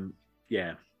think,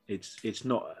 it's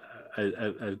not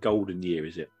a golden year,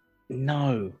 is it?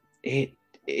 No, it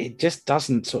just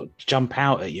doesn't sort of jump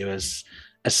out at you as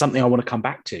something I want to come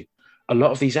back to. A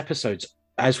lot of these episodes,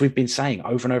 as we've been saying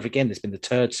over and over again, there's been the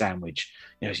turd sandwich.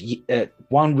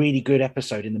 One really good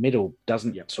episode in the middle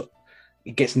doesn't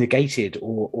it gets negated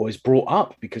or is brought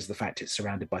up because of the fact it's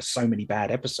surrounded by so many bad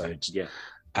episodes. Yeah.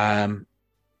 I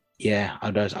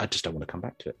just don't want to come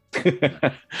back to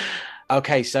it.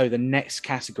 Okay, so the next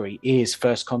category is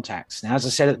First Contacts. Now, as I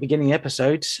said at the beginning of the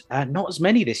episode, not as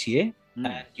many this year.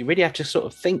 You really have to sort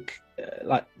of think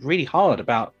really hard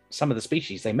about some of the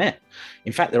species they met.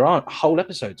 In fact, there are whole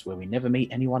episodes where we never meet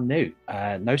anyone new.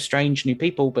 No strange new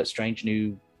people, but strange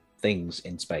new things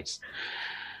in space.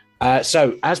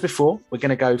 So, as before, we're going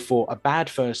to go for a bad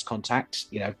first contact.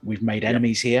 We've made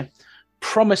enemies here.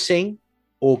 Promising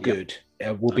or good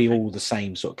will be all the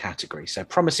same sort of category. So,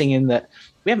 promising in that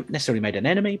we haven't necessarily made an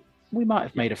enemy. We might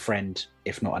have made a friend,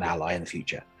 if not an ally in the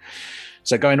future.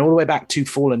 So, going all the way back to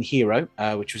Fallen Hero,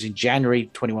 which was in January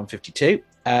 2152,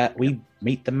 we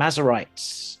meet the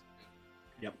Mazarites.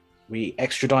 Yep. We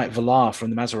extradite Valar from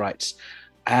the Mazarites.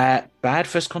 Bad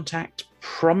first contact,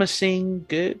 promising,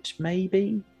 good,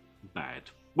 maybe? Bad.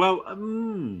 Well,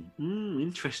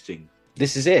 interesting.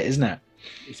 This is it, isn't it?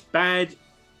 It's bad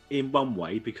in one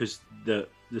way because the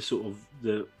sort of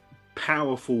the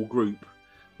powerful group,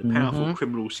 the powerful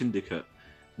criminal syndicate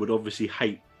would obviously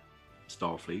hate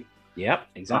Starfleet. Yep,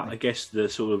 exactly. But I guess the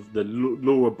sort of the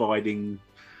law-abiding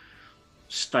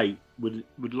state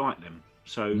would like them.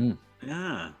 So,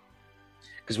 yeah.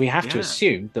 Because we have to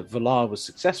assume that Valar was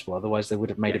successful, otherwise they would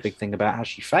have made a big thing about how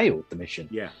she failed the mission.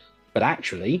 Yeah. But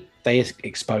actually, they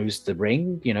exposed the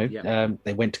ring.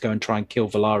 They went to go and try and kill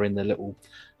Valar in the little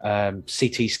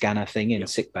CT scanner thing in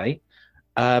sickbay.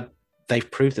 They've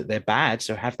proved that they're bad,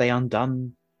 so have they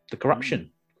undone the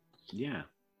corruption? Yeah.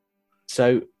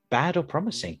 So, bad or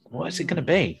promising? What is it going to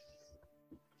be?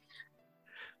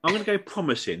 I'm going to go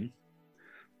promising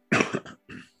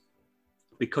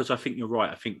because I think you're right.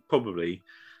 I think probably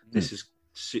this is,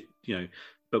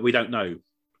 but we don't know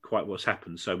quite what's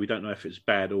happened, so we don't know if it's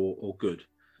bad or good.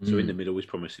 So in the middle is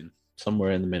promising.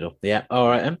 Somewhere in the middle. Yeah. All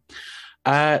right.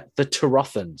 The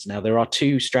Tarothans. Now there are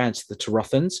two strands to the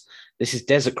Tarothans. This is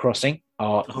Desert Crossing,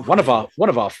 one of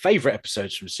our favorite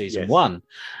episodes from season 1.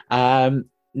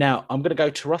 Now I'm going to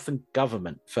go Tarothan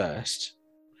government first.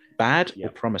 Bad or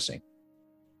promising?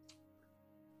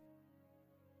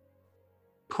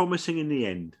 Promising in the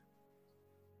end.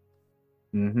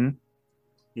 Mm-hmm.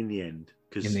 In the end.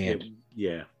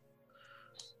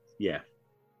 Yeah.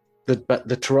 But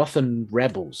the Tarothan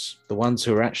rebels, the ones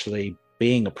who are actually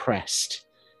being oppressed,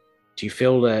 do you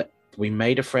feel that we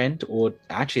made a friend, or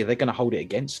actually are they going to hold it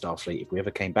against Starfleet if we ever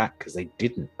came back because they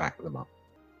didn't back them up?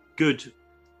 Good,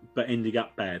 but ending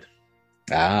up bad.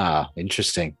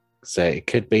 Interesting. So it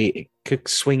could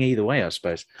swing either way, I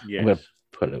suppose. Yes. I'm going to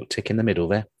put a little tick in the middle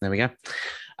there. There we go.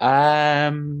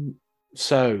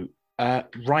 So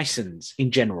Rysans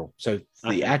in general. So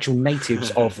the actual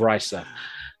natives of Risa.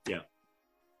 Yeah.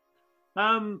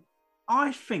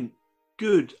 I think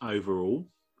good overall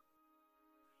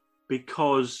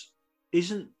because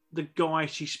isn't the guy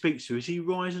she speaks to, is he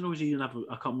Ryzen or is he another?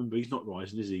 I can't remember. He's not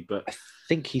Ryzen, is he? But I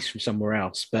think he's from somewhere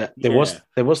else. But there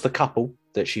was the couple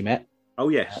that she met. Oh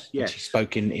yes, yes. She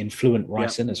spoke in fluent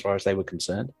Rysan as far as they were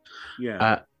concerned.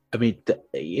 Yeah. I mean,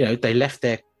 they left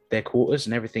their quarters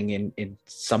and everything in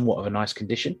somewhat of a nice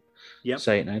condition. Yeah.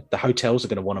 So the hotels are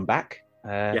going to want them back.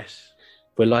 Yes.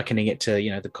 We're likening it to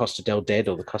the Costa del Dead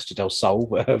or the Costa del Sol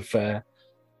of stuff.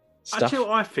 I tell you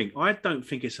what I think. I don't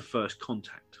think it's a first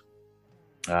contact.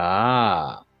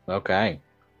 Okay.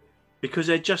 Because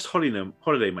they're just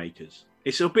holiday makers.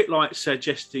 It's a bit like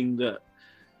suggesting that,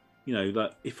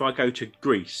 that if I go to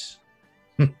Greece,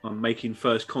 I'm making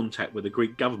first contact with the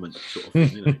Greek government, sort of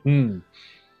thing.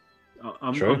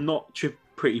 I'm not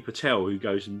Priti Patel who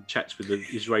goes and chats with the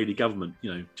Israeli government,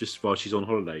 just while she's on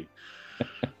holiday.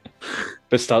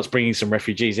 But starts bringing some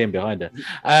refugees in behind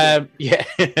her. Yeah.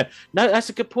 No, that's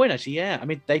a good point, actually. Yeah. I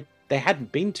mean, they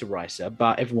hadn't been to Risa,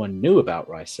 but everyone knew about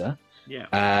Risa. Yeah.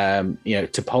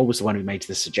 T'Pol was the one who made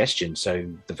the suggestion,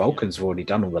 so the Vulcans have already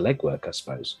done all the legwork, I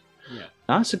suppose. Yeah.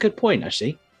 That's a good point,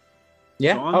 actually.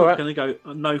 Yeah. So I'm not going to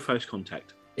go no first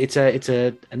contact. It's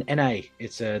an NA.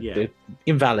 It's the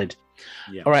invalid.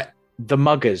 Yeah. All right. The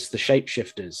muggers, the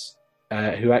shapeshifters,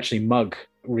 who actually mug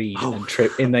Reed and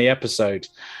Trip in the episode.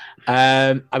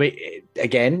 I mean,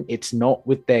 again, it's not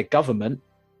with their government.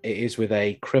 It is with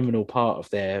a criminal part of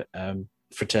their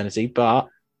fraternity, but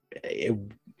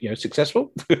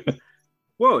successful.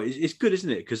 Well, it's good, isn't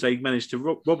it? Because they managed to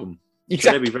rob them.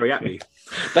 So they'd be very happy.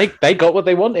 They got what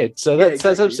they wanted, so that's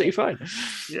absolutely fine.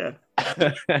 Yeah.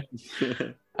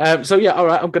 So yeah, all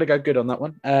right, I'm going to go good on that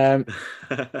one.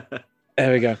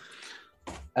 There we go.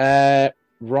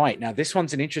 Right, now this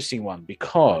one's an interesting one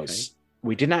because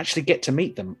we didn't actually get to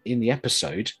meet them in the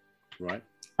episode. Right.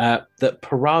 The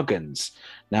Paragons.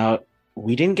 Now,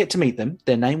 we didn't get to meet them.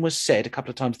 Their name was said a couple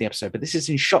of times in the episode, but this is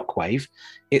in Shockwave.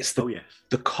 It's the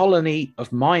colony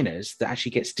of miners that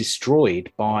actually gets destroyed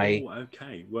by... Oh,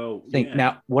 okay. Well,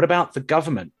 Now, what about the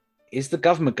government? Is the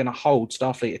government going to hold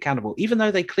Starfleet accountable? Even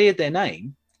though they cleared their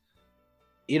name,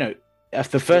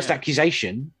 if the first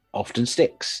accusation often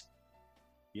sticks.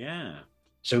 Yeah.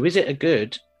 So is it a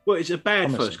good... Well, it's a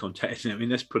bad first contact, isn't it? I mean,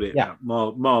 let's put it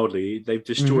mildly. They've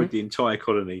destroyed the entire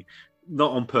colony.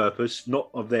 Not on purpose, not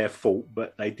of their fault,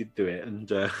 but they did do it. And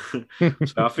so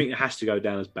I think it has to go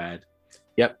down as bad.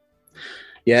 Yep.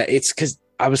 Yeah, it's because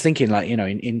I was thinking,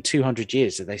 in 200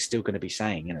 years, are they still going to be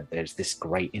saying, there's this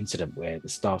great incident where the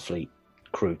Starfleet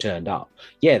crew turned up?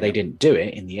 Yeah, they didn't do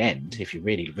it in the end, if you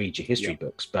really read your history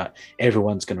books, but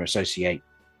everyone's going to associate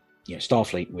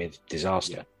Starfleet with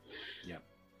disaster.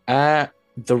 Yeah.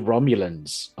 The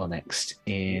Romulans are next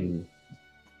in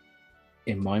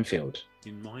Minefield.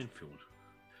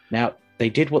 Now, they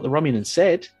did what the Romulans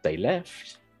said. They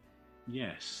left.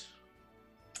 Yes.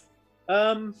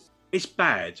 It's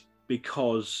bad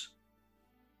because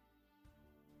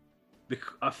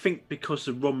I think because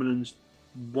the Romulans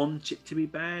want it to be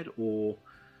bad, or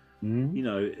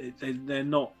they're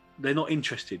not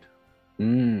interested.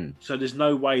 So there's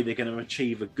no way they're going to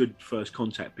achieve a good first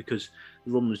contact because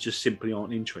the Romulans just simply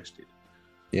aren't interested.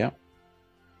 Yeah.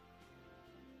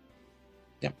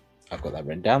 I've got that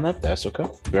written down there. That's okay.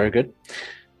 Very good.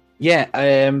 Yeah,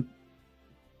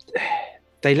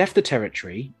 they left the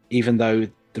territory, even though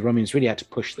the Romulans really had to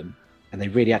push them, and they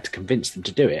really had to convince them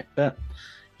to do it. But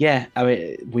yeah, I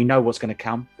mean, we know what's going to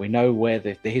come. We know where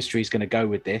the history is going to go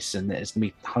with this, and there's going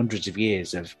to be hundreds of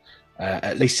years of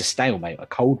at least a stalemate, a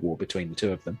Cold War between the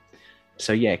two of them.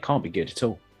 So yeah, it can't be good at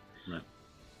all. No.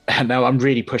 And now I'm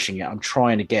really pushing it. I'm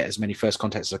trying to get as many first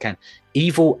contacts as I can.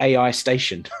 Evil AI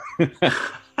Station.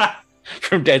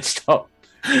 From Dead Stop.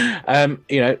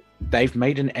 They've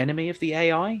made an enemy of the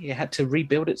AI. It had to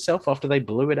rebuild itself after they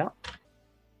blew it up.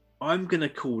 I'm going to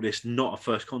call this not a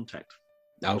first contact.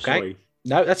 Okay.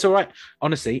 No, that's all right.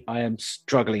 Honestly, I am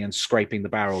struggling and scraping the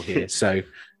barrel here. So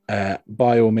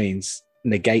by all means,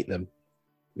 negate them.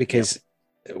 Because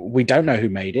we don't know who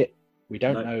made it. We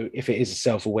don't know if it is a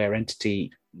self-aware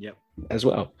entity as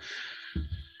well.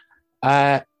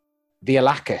 The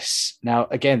Alakis. Now,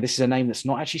 again, this is a name that's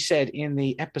not actually said in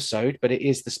the episode, but it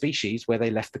is the species where they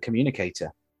left the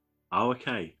communicator. Oh,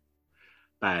 okay.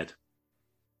 Bad.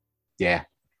 Yeah.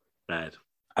 Bad.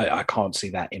 I can't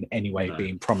see that in any way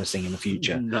being promising in the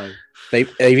future. No.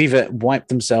 They've either wiped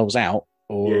themselves out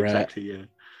or... that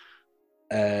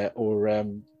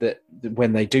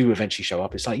when they do eventually show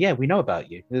up, it's like, yeah, we know about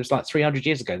you. It was like 300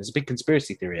 years ago. There's a big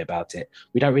conspiracy theory about it.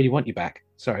 We don't really want you back.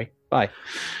 Sorry. Bye.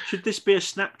 Should this be a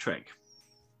snap trek?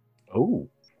 Oh.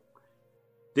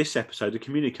 This episode, The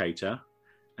Communicator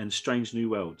and Strange New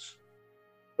Worlds.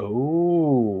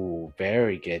 Oh,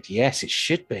 very good. Yes, it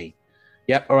should be.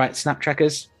 Yep. All right. Snap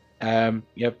trackers. Ross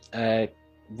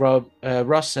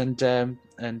and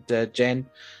Jen.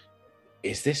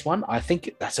 Is this one? I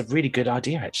think that's a really good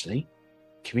idea, actually.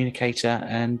 Communicator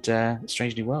and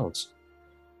Strange New Worlds.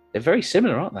 They're very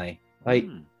similar, aren't they? Like,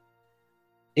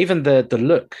 even the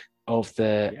look of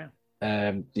the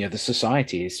the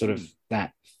society is sort of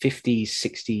that 50s,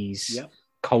 60s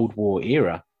Cold War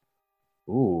era.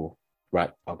 Ooh,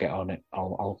 right. I'll get on it.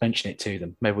 I'll mention it to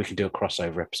them. Maybe we can do a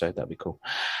crossover episode. That'd be cool.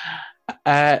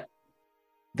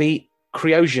 The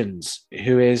Creosians,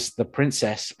 who is the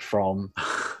princess from...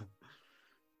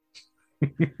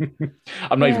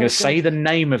 I'm not even going to say the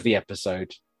name of the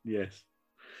episode. Yes.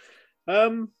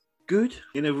 Good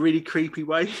in a really creepy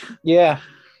way. Yeah.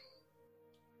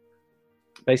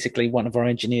 Basically, one of our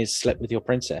engineers slept with your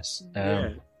princess.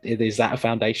 Is that a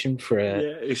foundation for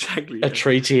a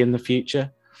treaty in the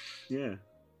future? Yeah.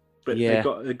 But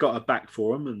they got her back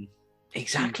for them, and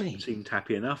exactly seemed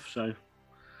happy enough. So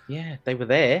yeah, they were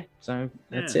there. So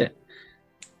that's it.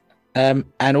 And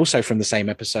also from the same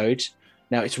episode.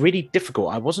 Now, it's really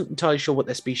difficult. I wasn't entirely sure what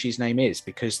their species name is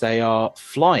because they are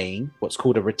flying what's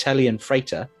called a Retellian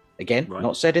freighter. Again,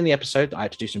 not said in the episode. I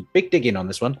had to do some big digging on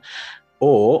this one.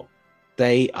 Or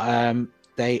they are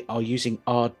using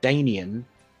Ardanian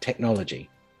technology.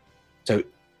 So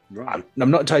I'm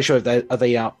not entirely sure if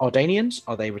they are Ardanians.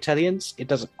 Are they Retellians? It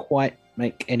doesn't quite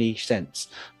make any sense.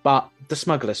 But the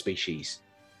smuggler species.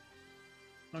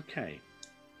 Okay.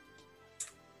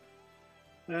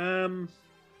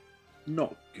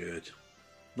 Not good.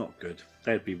 Not good.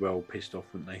 They'd be well pissed off,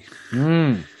 wouldn't they?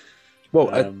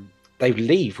 Well, they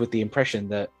leave with the impression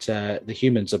that the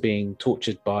humans are being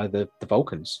tortured by the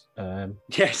Vulcans.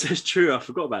 Yes, that's true. I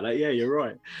forgot about that. Yeah, you're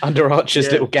right. Under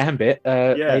Archer's little gambit,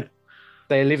 Yeah.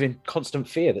 they live in constant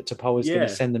fear that T'Pol is going to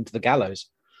send them to the gallows.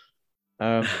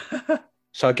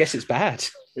 So I guess it's bad.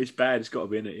 It's bad. It's got to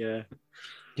be in it. Yeah.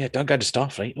 Yeah, don't go to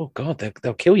Starfleet. Oh God,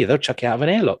 they'll kill you. They'll chuck you out of an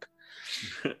airlock.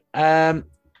 The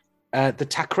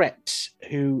Takret,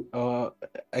 who are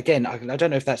again, I don't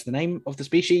know if that's the name of the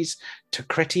species.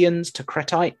 Takretians,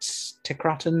 Takretites,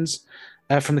 Tikratans,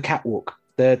 from the Catwalk.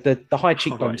 The high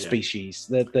cheekbone species.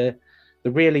 The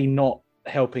really not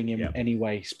helping in any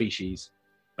way species.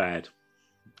 Bad.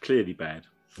 Clearly bad.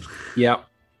 Yeah.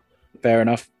 Fair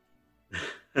enough.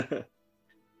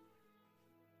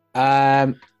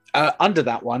 Under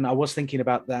that one, I was thinking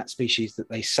about that species that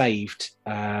they saved,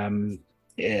 the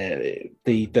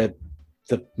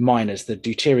miners, the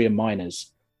deuterium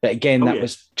miners. But again, that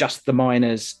was just the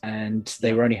miners, and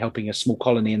they were only helping a small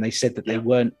colony, and they said that they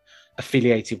weren't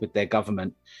affiliated with their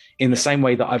government in the same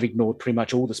way that I've ignored pretty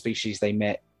much all the species they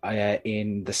met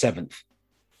in the Seventh.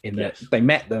 They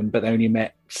met them, but they only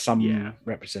met some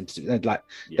representatives.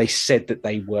 They said that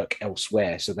they work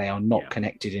elsewhere, so they are not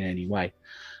connected in any way.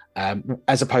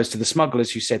 As opposed to the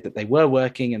smugglers who said that they were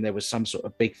working and there was some sort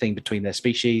of big thing between their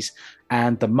species,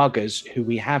 and the muggers who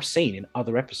we have seen in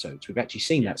other episodes. We've actually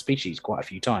seen that species quite a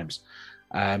few times.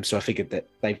 So I figured that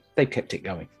they've kept it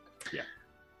going. Yeah.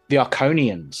 The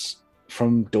Arconians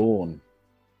from Dawn.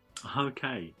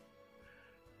 Okay.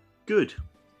 Good.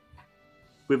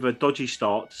 With a dodgy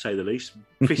start, to say the least.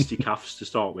 Fisticuffs to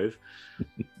start with.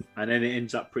 And then it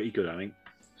ends up pretty good, I think.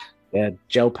 Yeah,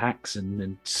 gel packs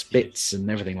and spits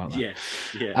and everything like that. Yes.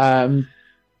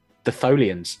 The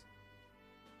Tholians.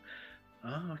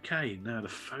 Oh, okay. Now the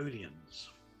Tholians.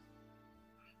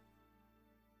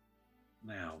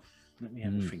 Now, let me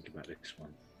have a think about this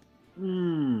one.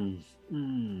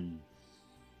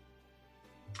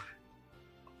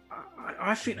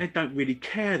 I think they don't really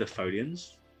care, the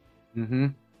Tholians. Mm-hmm.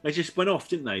 They just went off,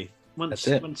 didn't they? Once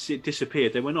it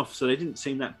disappeared, they went off, so they didn't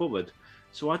seem that bothered.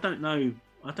 So I don't know.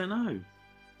 I don't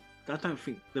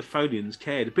think the Tholians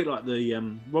cared. A bit like the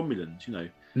Romulans, you know.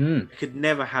 They could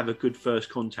never have a good first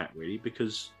contact, really,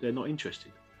 because they're not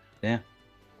interested. Yeah.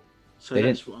 So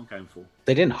that's what I'm going for.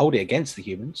 They didn't hold it against the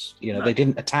humans. You know, they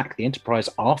didn't attack the Enterprise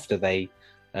after they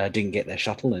didn't get their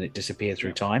shuttle and it disappeared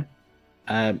through time.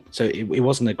 So it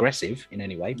wasn't aggressive in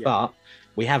any way, but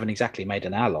we haven't exactly made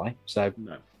an ally. So I'm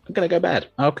going to go bad.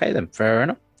 Okay, then. Fair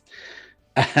enough.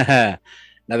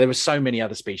 Now, there were so many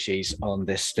other species on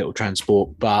this little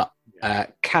transport, but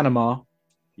Kanamar,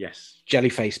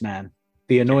 Jellyface Man,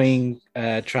 the annoying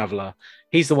traveller,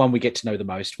 he's the one we get to know the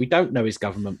most. We don't know his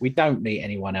government. We don't meet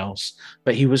anyone else,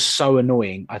 but he was so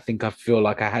annoying. I feel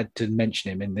like I had to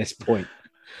mention him in this point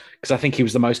because I think he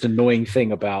was the most annoying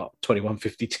thing about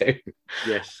 2152.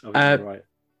 Yes, I think you're right.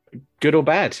 Good or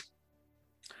bad?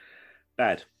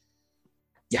 Bad.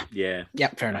 Yeah. Yeah,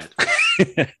 fair enough.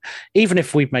 Even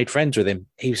if we've made friends with him,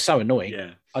 he was so annoying.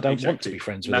 Yeah, I don't want to be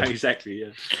friends with him. No, exactly,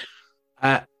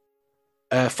 yeah.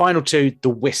 Final two, the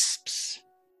Wisps.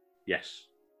 Yes.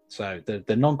 So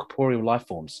the non-corporeal life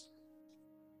forms.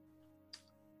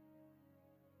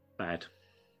 Bad.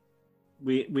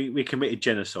 We committed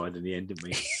genocide in the end, didn't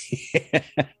we?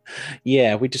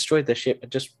 Yeah, we destroyed their ship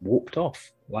and just warped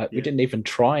off. We didn't even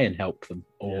try and help them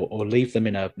or leave them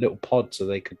in a little pod so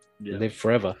they could live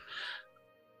forever.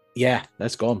 Yeah,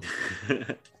 that's gone.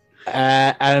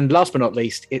 And last but not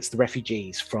least, it's the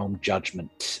refugees from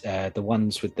Judgment, the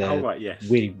ones with the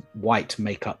really white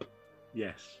makeup.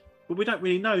 Yes. But we don't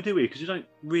really know, do we? Because we don't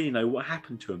really know what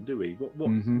happened to them, do we?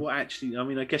 What actually... I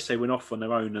mean, I guess they went off on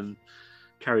their own and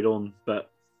carried on, but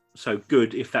so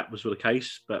good if that was the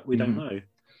case, but we don't know.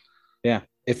 Yeah.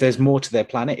 If there's more to their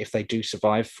planet, if they do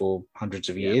survive for hundreds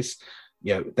of years,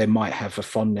 they might have a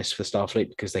fondness for Starfleet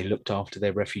because they looked after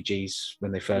their refugees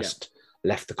when they first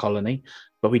left the colony.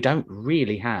 But we don't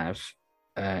really have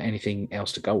anything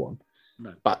else to go on.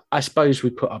 No. But I suppose we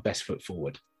put our best foot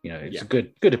forward. You know, it's a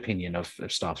good opinion of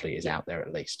Starfleet is out there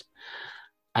at least.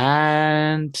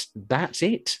 And that's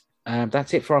it.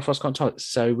 That's it for our first contact.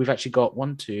 So we've actually got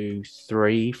 1, 2,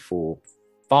 3, 4,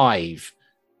 5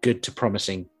 good to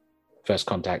promising first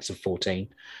contacts of 14.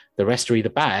 The rest are either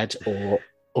bad or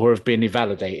have been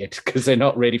invalidated because they're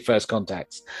not really first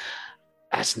contacts.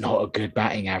 That's not a good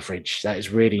batting average. That is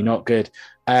really not good.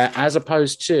 As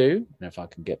opposed to, if I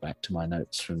can get back to my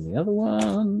notes from the other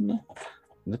one.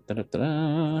 I'm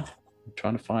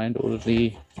trying to find all of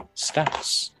the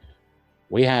stats.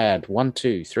 We had 1,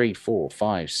 2, 3, 4,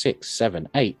 5, 6, 7,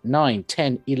 8, 9,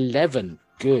 10, 11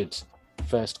 good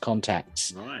first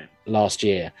contacts last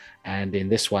year. And in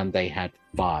this one, they had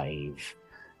 5.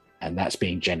 And that's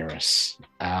being generous.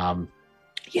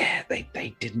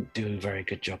 They didn't do a very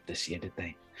good job this year, did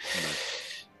they? No.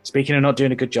 Speaking of not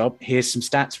doing a good job, here's some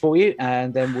stats for you,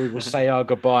 and then we will say our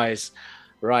goodbyes.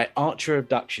 Right, Archer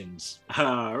abductions.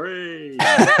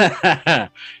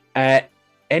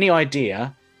 Any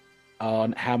idea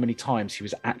on how many times he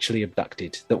was actually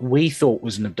abducted that we thought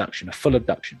was an abduction, a full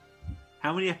abduction?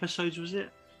 How many episodes was it?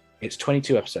 It's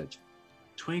 22 episodes.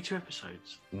 22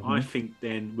 episodes. Mm-hmm. I think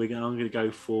then I'm going to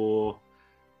go for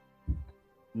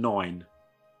 9.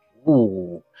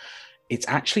 Ooh, it's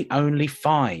actually only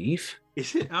 5.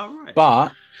 Is it? All right.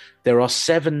 But there are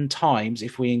 7 times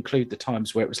if we include the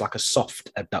times where it was like a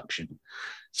soft abduction.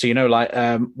 So,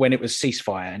 when it was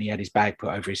ceasefire and he had his bag put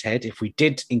over his head, if we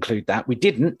did include that, we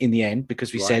didn't in the end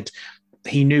because we said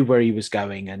he knew where he was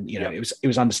going and, it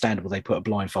was understandable they put a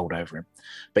blindfold over him.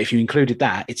 But if you included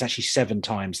that, it's actually 7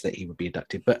 times that he would be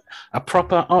abducted. But a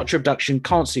proper Archer abduction,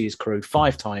 can't see his crew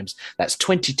 5 times. That's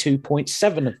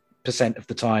 22.7% of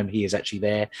the time he is actually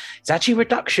there. It's actually a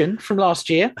reduction from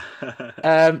last year.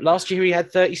 Last year he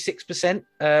had 36%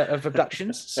 of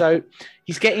abductions, so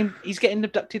he's getting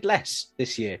abducted less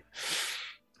this year.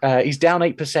 He's down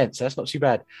 8%, so that's not too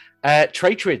bad.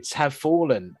 Traitorids have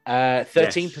fallen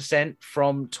 13%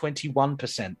 from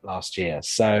 21% last year,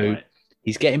 so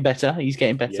he's getting better.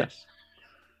 Yes.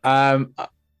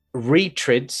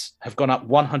 Retrids have gone up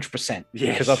 100%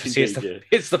 because obviously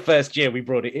it's the first year we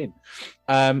brought it in.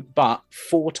 But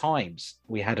 4 times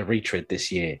we had a retrid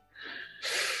this year.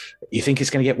 You think it's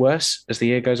going to get worse as the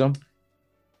year goes on?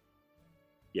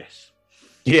 Yes.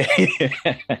 Yeah.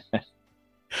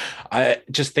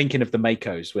 Just thinking of the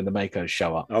Makos when the Makos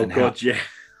show up. Oh, God, yeah.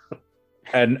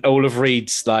 And all of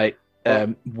Reed's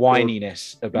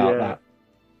whininess about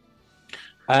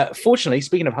that. Fortunately,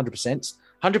 speaking of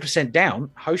 100% down,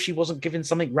 Hoshi wasn't given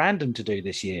something random to do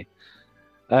this year.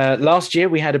 Last year,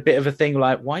 we had a bit of a thing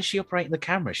like, why is she operating the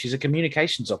camera? She's a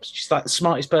communications officer. She's like the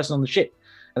smartest person on the ship.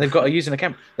 And they've got her using a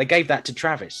camera. They gave that to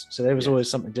Travis. So there was always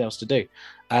something else to do.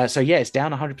 It's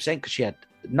down 100% because she had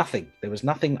nothing. There was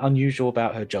nothing unusual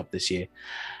about her job this year.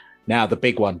 Now, the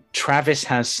big one. Travis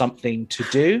has something to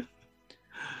do.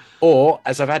 Or,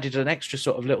 as I've added an extra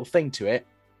sort of little thing to it,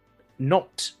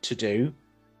 not to do,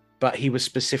 but he was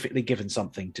specifically given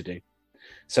something to do.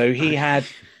 So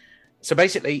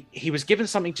basically he was given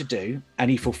something to do and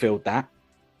he fulfilled that.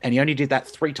 And he only did that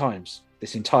 3 times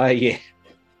this entire year.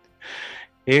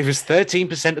 It was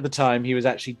 13% of the time he was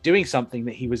actually doing something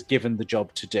that he was given the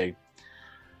job to do.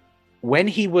 When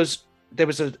there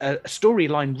was a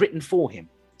storyline written for him.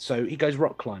 So he goes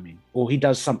rock climbing or he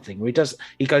does something or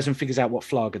he goes and figures out what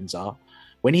flagons are.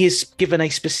 When he is given a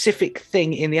specific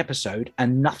thing in the episode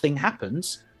and nothing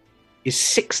happens, is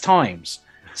 6 times.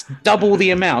 It's double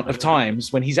the amount of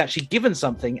times when he's actually given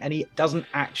something and he doesn't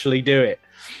actually do it.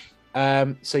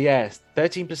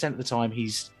 13% of the time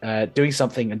he's doing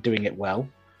something and doing it well.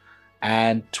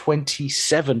 And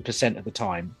 27% of the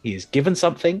time he is given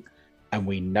something and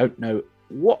we don't know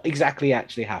what exactly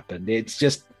actually happened.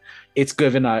 It's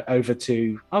given over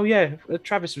to,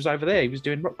 Travis was over there. He was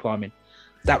doing rock climbing.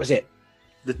 That was it.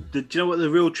 Do you know what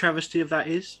the real travesty of that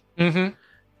is? Mm-hmm.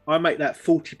 I make that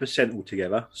 40%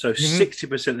 altogether. So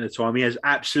 60% of the time, he has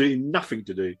absolutely nothing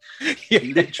to do.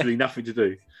 Literally nothing to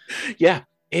do. Yeah.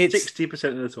 It's 60%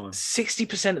 of the time.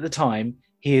 60% of the time,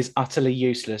 he is utterly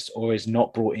useless or is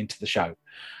not brought into the show.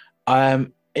 I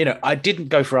didn't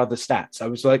go for other stats. I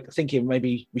was thinking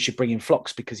maybe we should bring in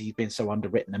Phlox because he's been so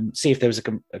underwritten and see if there was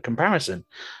a comparison.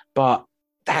 But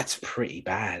that's pretty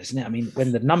bad, isn't it? I mean,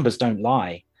 when the numbers don't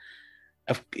lie,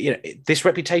 this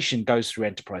reputation goes through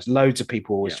Enterprise. Loads of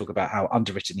people always talk about how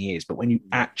underwritten he is, but when you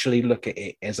actually look at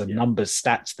it as a numbers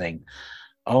stats thing,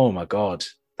 oh my God,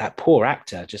 that poor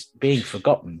actor just being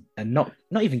forgotten and not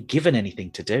even given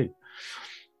anything to do.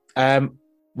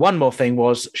 One more thing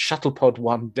was Shuttlepod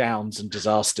 1 downs and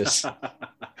disasters.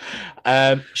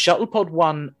 Shuttlepod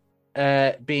 1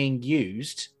 being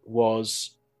used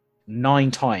was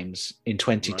 9 times in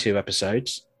 22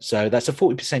 episodes. So that's a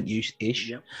 40% use-ish.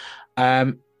 Yep.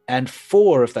 And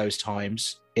 4 of those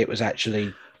times it was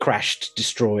actually crashed,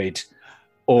 destroyed,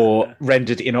 or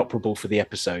rendered inoperable for the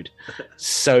episode.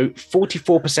 So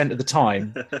 44% of the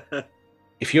time,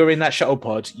 if you're in that shuttle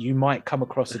pod, you might come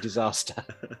across a disaster.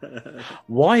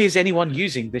 Why is anyone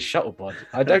using this shuttle pod?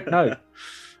 I don't know.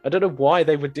 I don't know why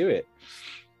they would do it.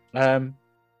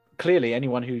 Clearly,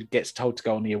 anyone who gets told to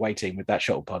go on the away team with that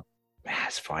shuttle pod,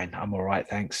 that's fine. I'm all right,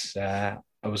 thanks.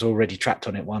 I was already trapped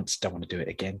on it once. Don't want to do it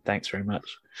again. Thanks very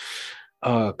much.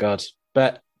 Oh, God.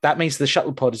 But that means the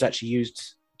shuttle pod is actually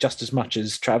used just as much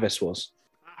as Travis was.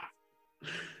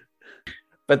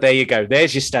 But there you go.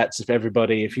 There's your stats of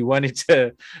everybody. If you wanted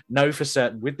to know for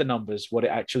certain with the numbers what it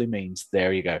actually means,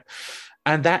 there you go.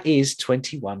 And that is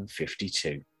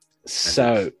 2152.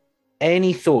 So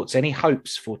any thoughts, any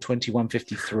hopes for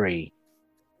 2153?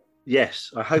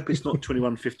 Yes, I hope it's not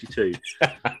 2152.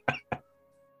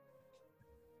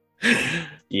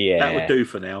 Yeah. That would do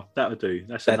for now. That would do.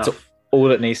 That's enough. All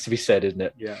that needs to be said, isn't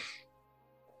it? Yeah.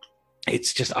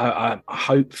 It's just I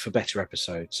hope for better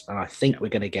episodes, and I think we're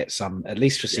going to get some, at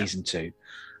least for season 2.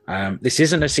 This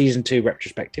isn't a season 2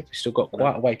 retrospective. We've still got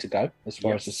quite a way to go as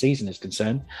far as the season is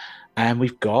concerned, and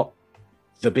we've got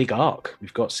the big arc.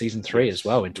 We've got season 3 as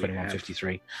well in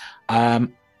 2153.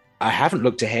 I haven't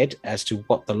looked ahead as to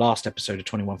what the last episode of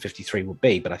 2153 will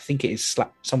be, but I think it is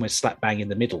somewhere slap bang in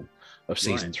the middle of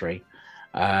season 3,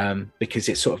 because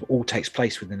it sort of all takes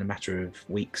place within a matter of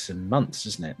weeks and months,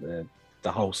 isn't it?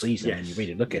 The whole season, when you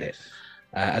really look at it,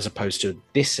 as opposed to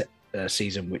this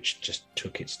season, which just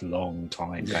took its long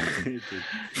time going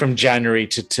from January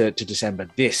to December.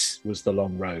 This was the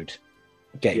long road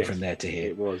getting from there to here.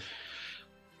 It was.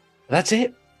 That's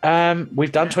it.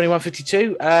 We've done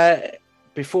 2152.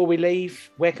 Before we leave,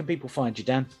 where can people find you,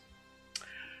 Dan?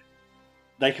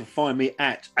 They can find me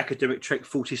at Academic Trek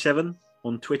 47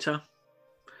 on Twitter.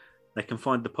 They can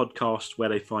find the podcast where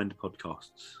they find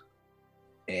podcasts.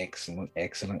 Excellent.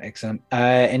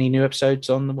 Any new episodes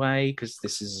on the way? Because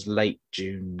this is late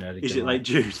June, early Is July. it late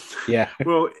June? Yeah.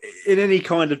 Well, in any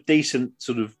kind of decent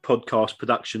sort of podcast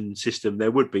production system,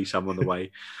 there would be some on the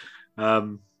way.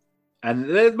 And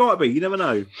there might be. You never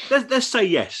know. Let's say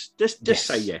yes. Just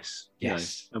say yes.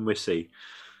 Yes. And we'll see.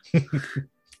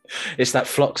 It's that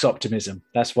Phlox optimism.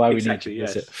 That's why we need to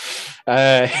use it.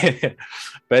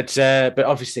 But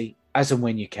obviously, as and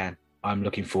when you can, I'm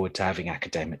looking forward to having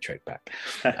Academic Trek back.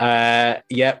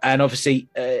 And obviously,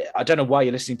 I don't know why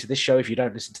you're listening to this show if you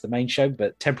don't listen to the main show,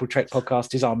 but Temporal Trek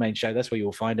Podcast is our main show. That's where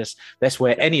you'll find us. That's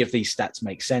where any of these stats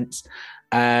make sense.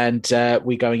 And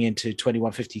we're going into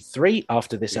 2153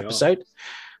 after this episode.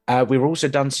 We've also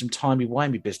done some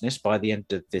timey-wimey business by the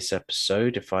end of this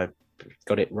episode, if I've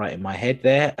got it right in my head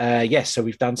there. So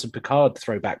we've done some Picard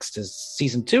throwbacks to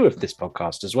season 2 of this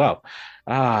podcast as well.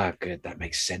 Good. That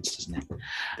makes sense, doesn't it? It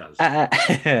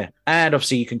does. And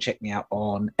obviously you can check me out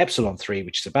on Epsilon 3,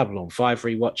 which is a Babylon 5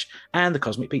 rewatch, and the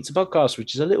Cosmic Pizza podcast,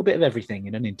 which is a little bit of everything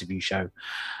in an interview show.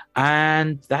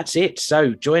 And that's it.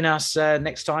 So join us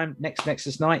next time, next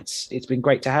Nexus Nights. It's been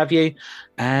great to have you.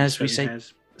 As we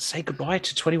say goodbye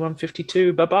to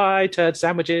 2152. Bye-bye, turd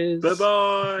sandwiches.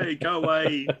 Bye-bye. Go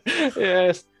away.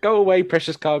 Yes. Go away,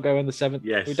 precious cargo on the 7th.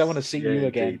 Yes. We don't want to see you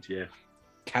again. Indeed, yeah.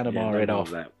 Canamar it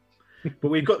off. That. But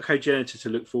we've got Cogenitor to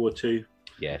look forward to.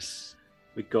 Yes.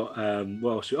 We've got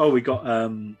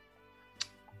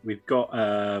we've got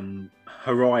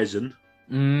Horizon.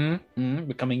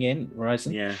 We're coming in,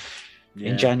 Horizon. Yeah.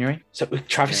 In January. So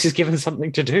Travis is given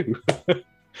something to do.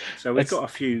 So we've got a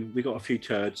few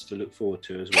turds to look forward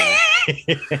to as well.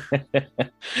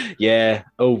 Yeah.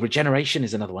 Oh, Regeneration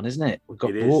is another one, isn't it? We've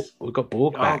got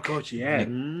Borg back. Oh god, yeah.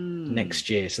 Next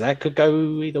year. So that could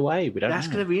go either way. We don't know. That's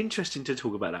going to be interesting to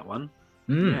talk about that one.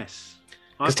 Mm. Yes.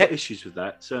 I've got issues with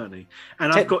that, certainly.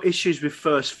 And I've got issues with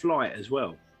First Flight as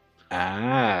well.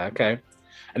 Okay.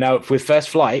 And now with First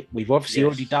Flight, we've obviously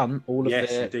already done all of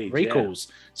the recalls.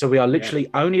 Yeah. So we are literally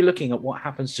only looking at what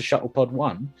happens to Shuttle Pod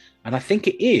 1. And I think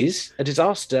it is a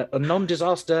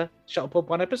non-disaster Shuttle Pod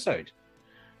 1 episode.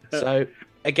 So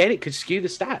again, it could skew the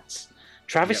stats.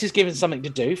 Travis is given something to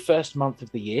do first month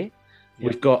of the year.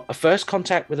 Yep. We've got a first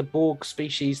contact with a Borg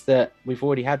species that we've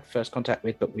already had first contact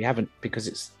with, but we haven't because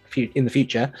it's in the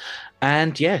future.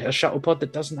 And a Shuttle Pod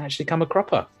that doesn't actually come a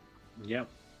cropper. Yeah.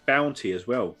 Bounty as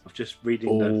well. I'm just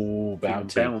reading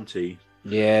Bounty.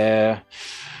 Yeah.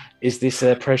 Is this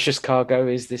a precious cargo?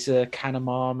 Is this a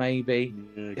Canamar maybe?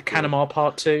 The Canamar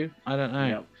Part 2? I don't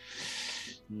know.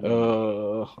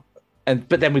 Yep.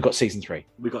 But then we've got season 3.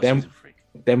 Season 3.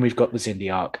 Then we've got the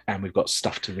Xindi arc, and we've got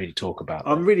stuff to really talk about.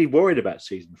 I'm really worried about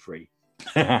season 3.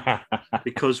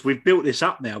 Because we've built this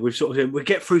up now. We've we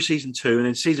get through season 2, and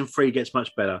then season 3 gets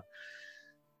much better.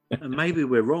 And maybe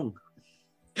we're wrong.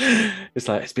 It's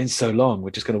like, it's been so long, we're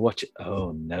just going to watch it.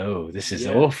 Oh no, this is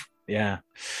off. Yeah.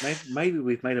 Maybe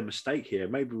we've made a mistake here.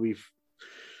 Maybe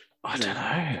I don't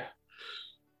know.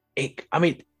 I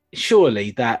mean,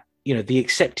 surely that, the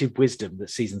accepted wisdom that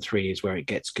season 3 is where it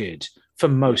gets good for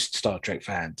most Star Trek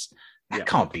fans. That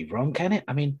can't be wrong, can it?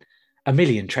 I mean, a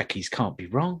million Trekkies can't be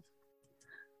wrong.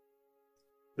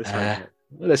 Let's hope.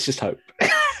 Let's just hope.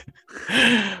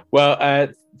 Well,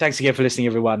 thanks again for listening,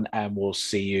 everyone, and we'll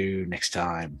see you next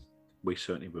time. We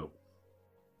certainly will.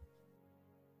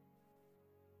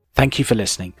 Thank you for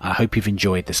listening. I hope you've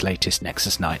enjoyed this latest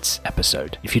Nexus Nights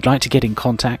episode. If you'd like to get in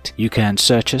contact, you can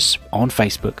search us on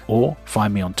Facebook or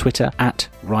find me on Twitter at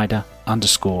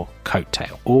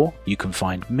rider_coattail. Or you can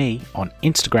find me on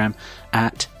Instagram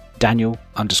at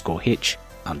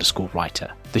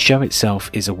Daniel_Hitch_writer. The show itself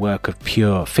is a work of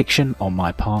pure fiction on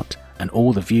my part, and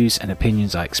all the views and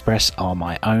opinions I express are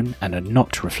my own and are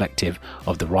not reflective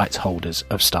of the rights holders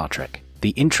of Star Trek.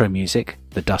 The intro music,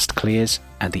 The Dust Clears,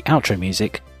 and the outro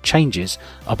music, Changes,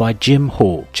 are by Jim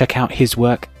Hall. Check out his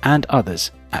work and others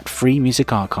at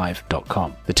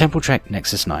freemusicarchive.com. The Temple Trek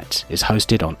Nexus Nights is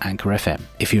hosted on Anchor FM.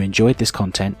 If you enjoyed this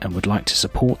content and would like to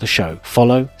support the show,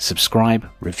 follow, subscribe,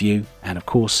 review, and of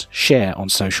course, share on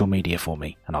social media for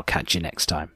me, and I'll catch you next time.